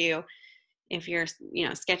around you, if you're,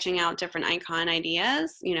 sketching out different icon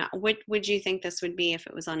ideas, what would you think this would be if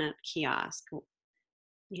it was on a kiosk?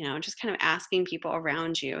 Just kind of asking people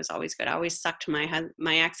around you is always good. I always sucked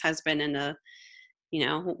my ex-husband into,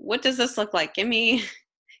 what does this look like? Give me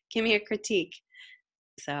a critique.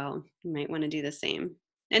 So you might want to do the same.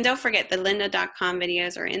 And don't forget, the lynda.com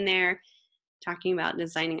videos are in there talking about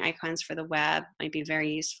designing icons for the web. Might be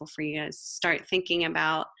very useful for you to start thinking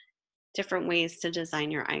about different ways to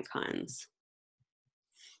design your icons.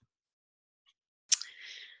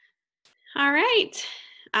 All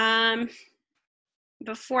right.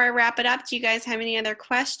 Before I wrap it up, do you guys have any other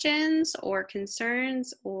questions or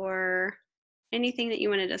concerns or anything that you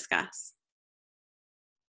want to discuss?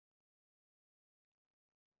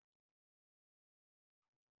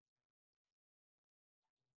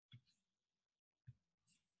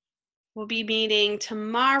 We'll be meeting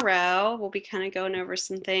tomorrow. We'll be kind of going over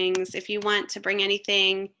some things. If you want to bring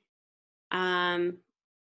anything,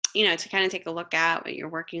 to kind of take a look at what you're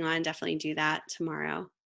working on, definitely do that tomorrow.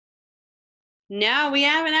 No, we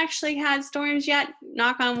haven't actually had storms yet,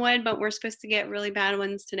 knock on wood, but we're supposed to get really bad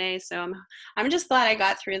ones today. So I'm just glad I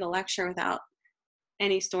got through the lecture without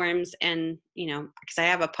any storms. And, because I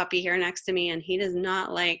have a puppy here next to me and he does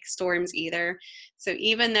not like storms either. So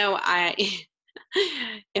even though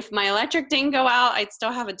if my electric didn't go out, I'd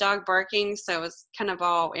still have a dog barking. So it's kind of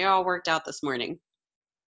it all worked out this morning.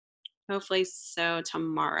 Hopefully so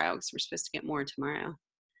tomorrow, because we're supposed to get more tomorrow.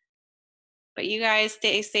 But you guys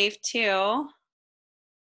stay safe too.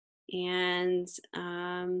 And,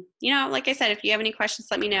 like I said, if you have any questions,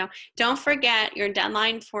 let me know. Don't forget, your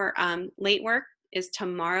deadline for late work is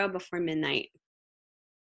tomorrow before midnight.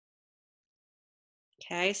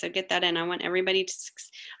 Okay, so get that in. I want everybody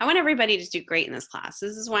to do great in this class.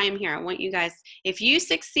 This is why I'm here. I want you guys, if you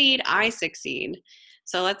succeed, I succeed.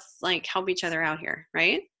 So let's like help each other out here,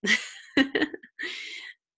 right?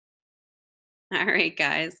 All right,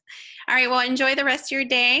 guys. All right, well, enjoy the rest of your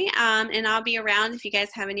day, and I'll be around if you guys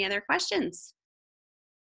have any other questions.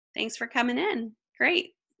 Thanks for coming in. Great.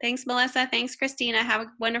 Thanks, Melissa. Thanks, Christina. Have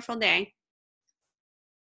a wonderful day.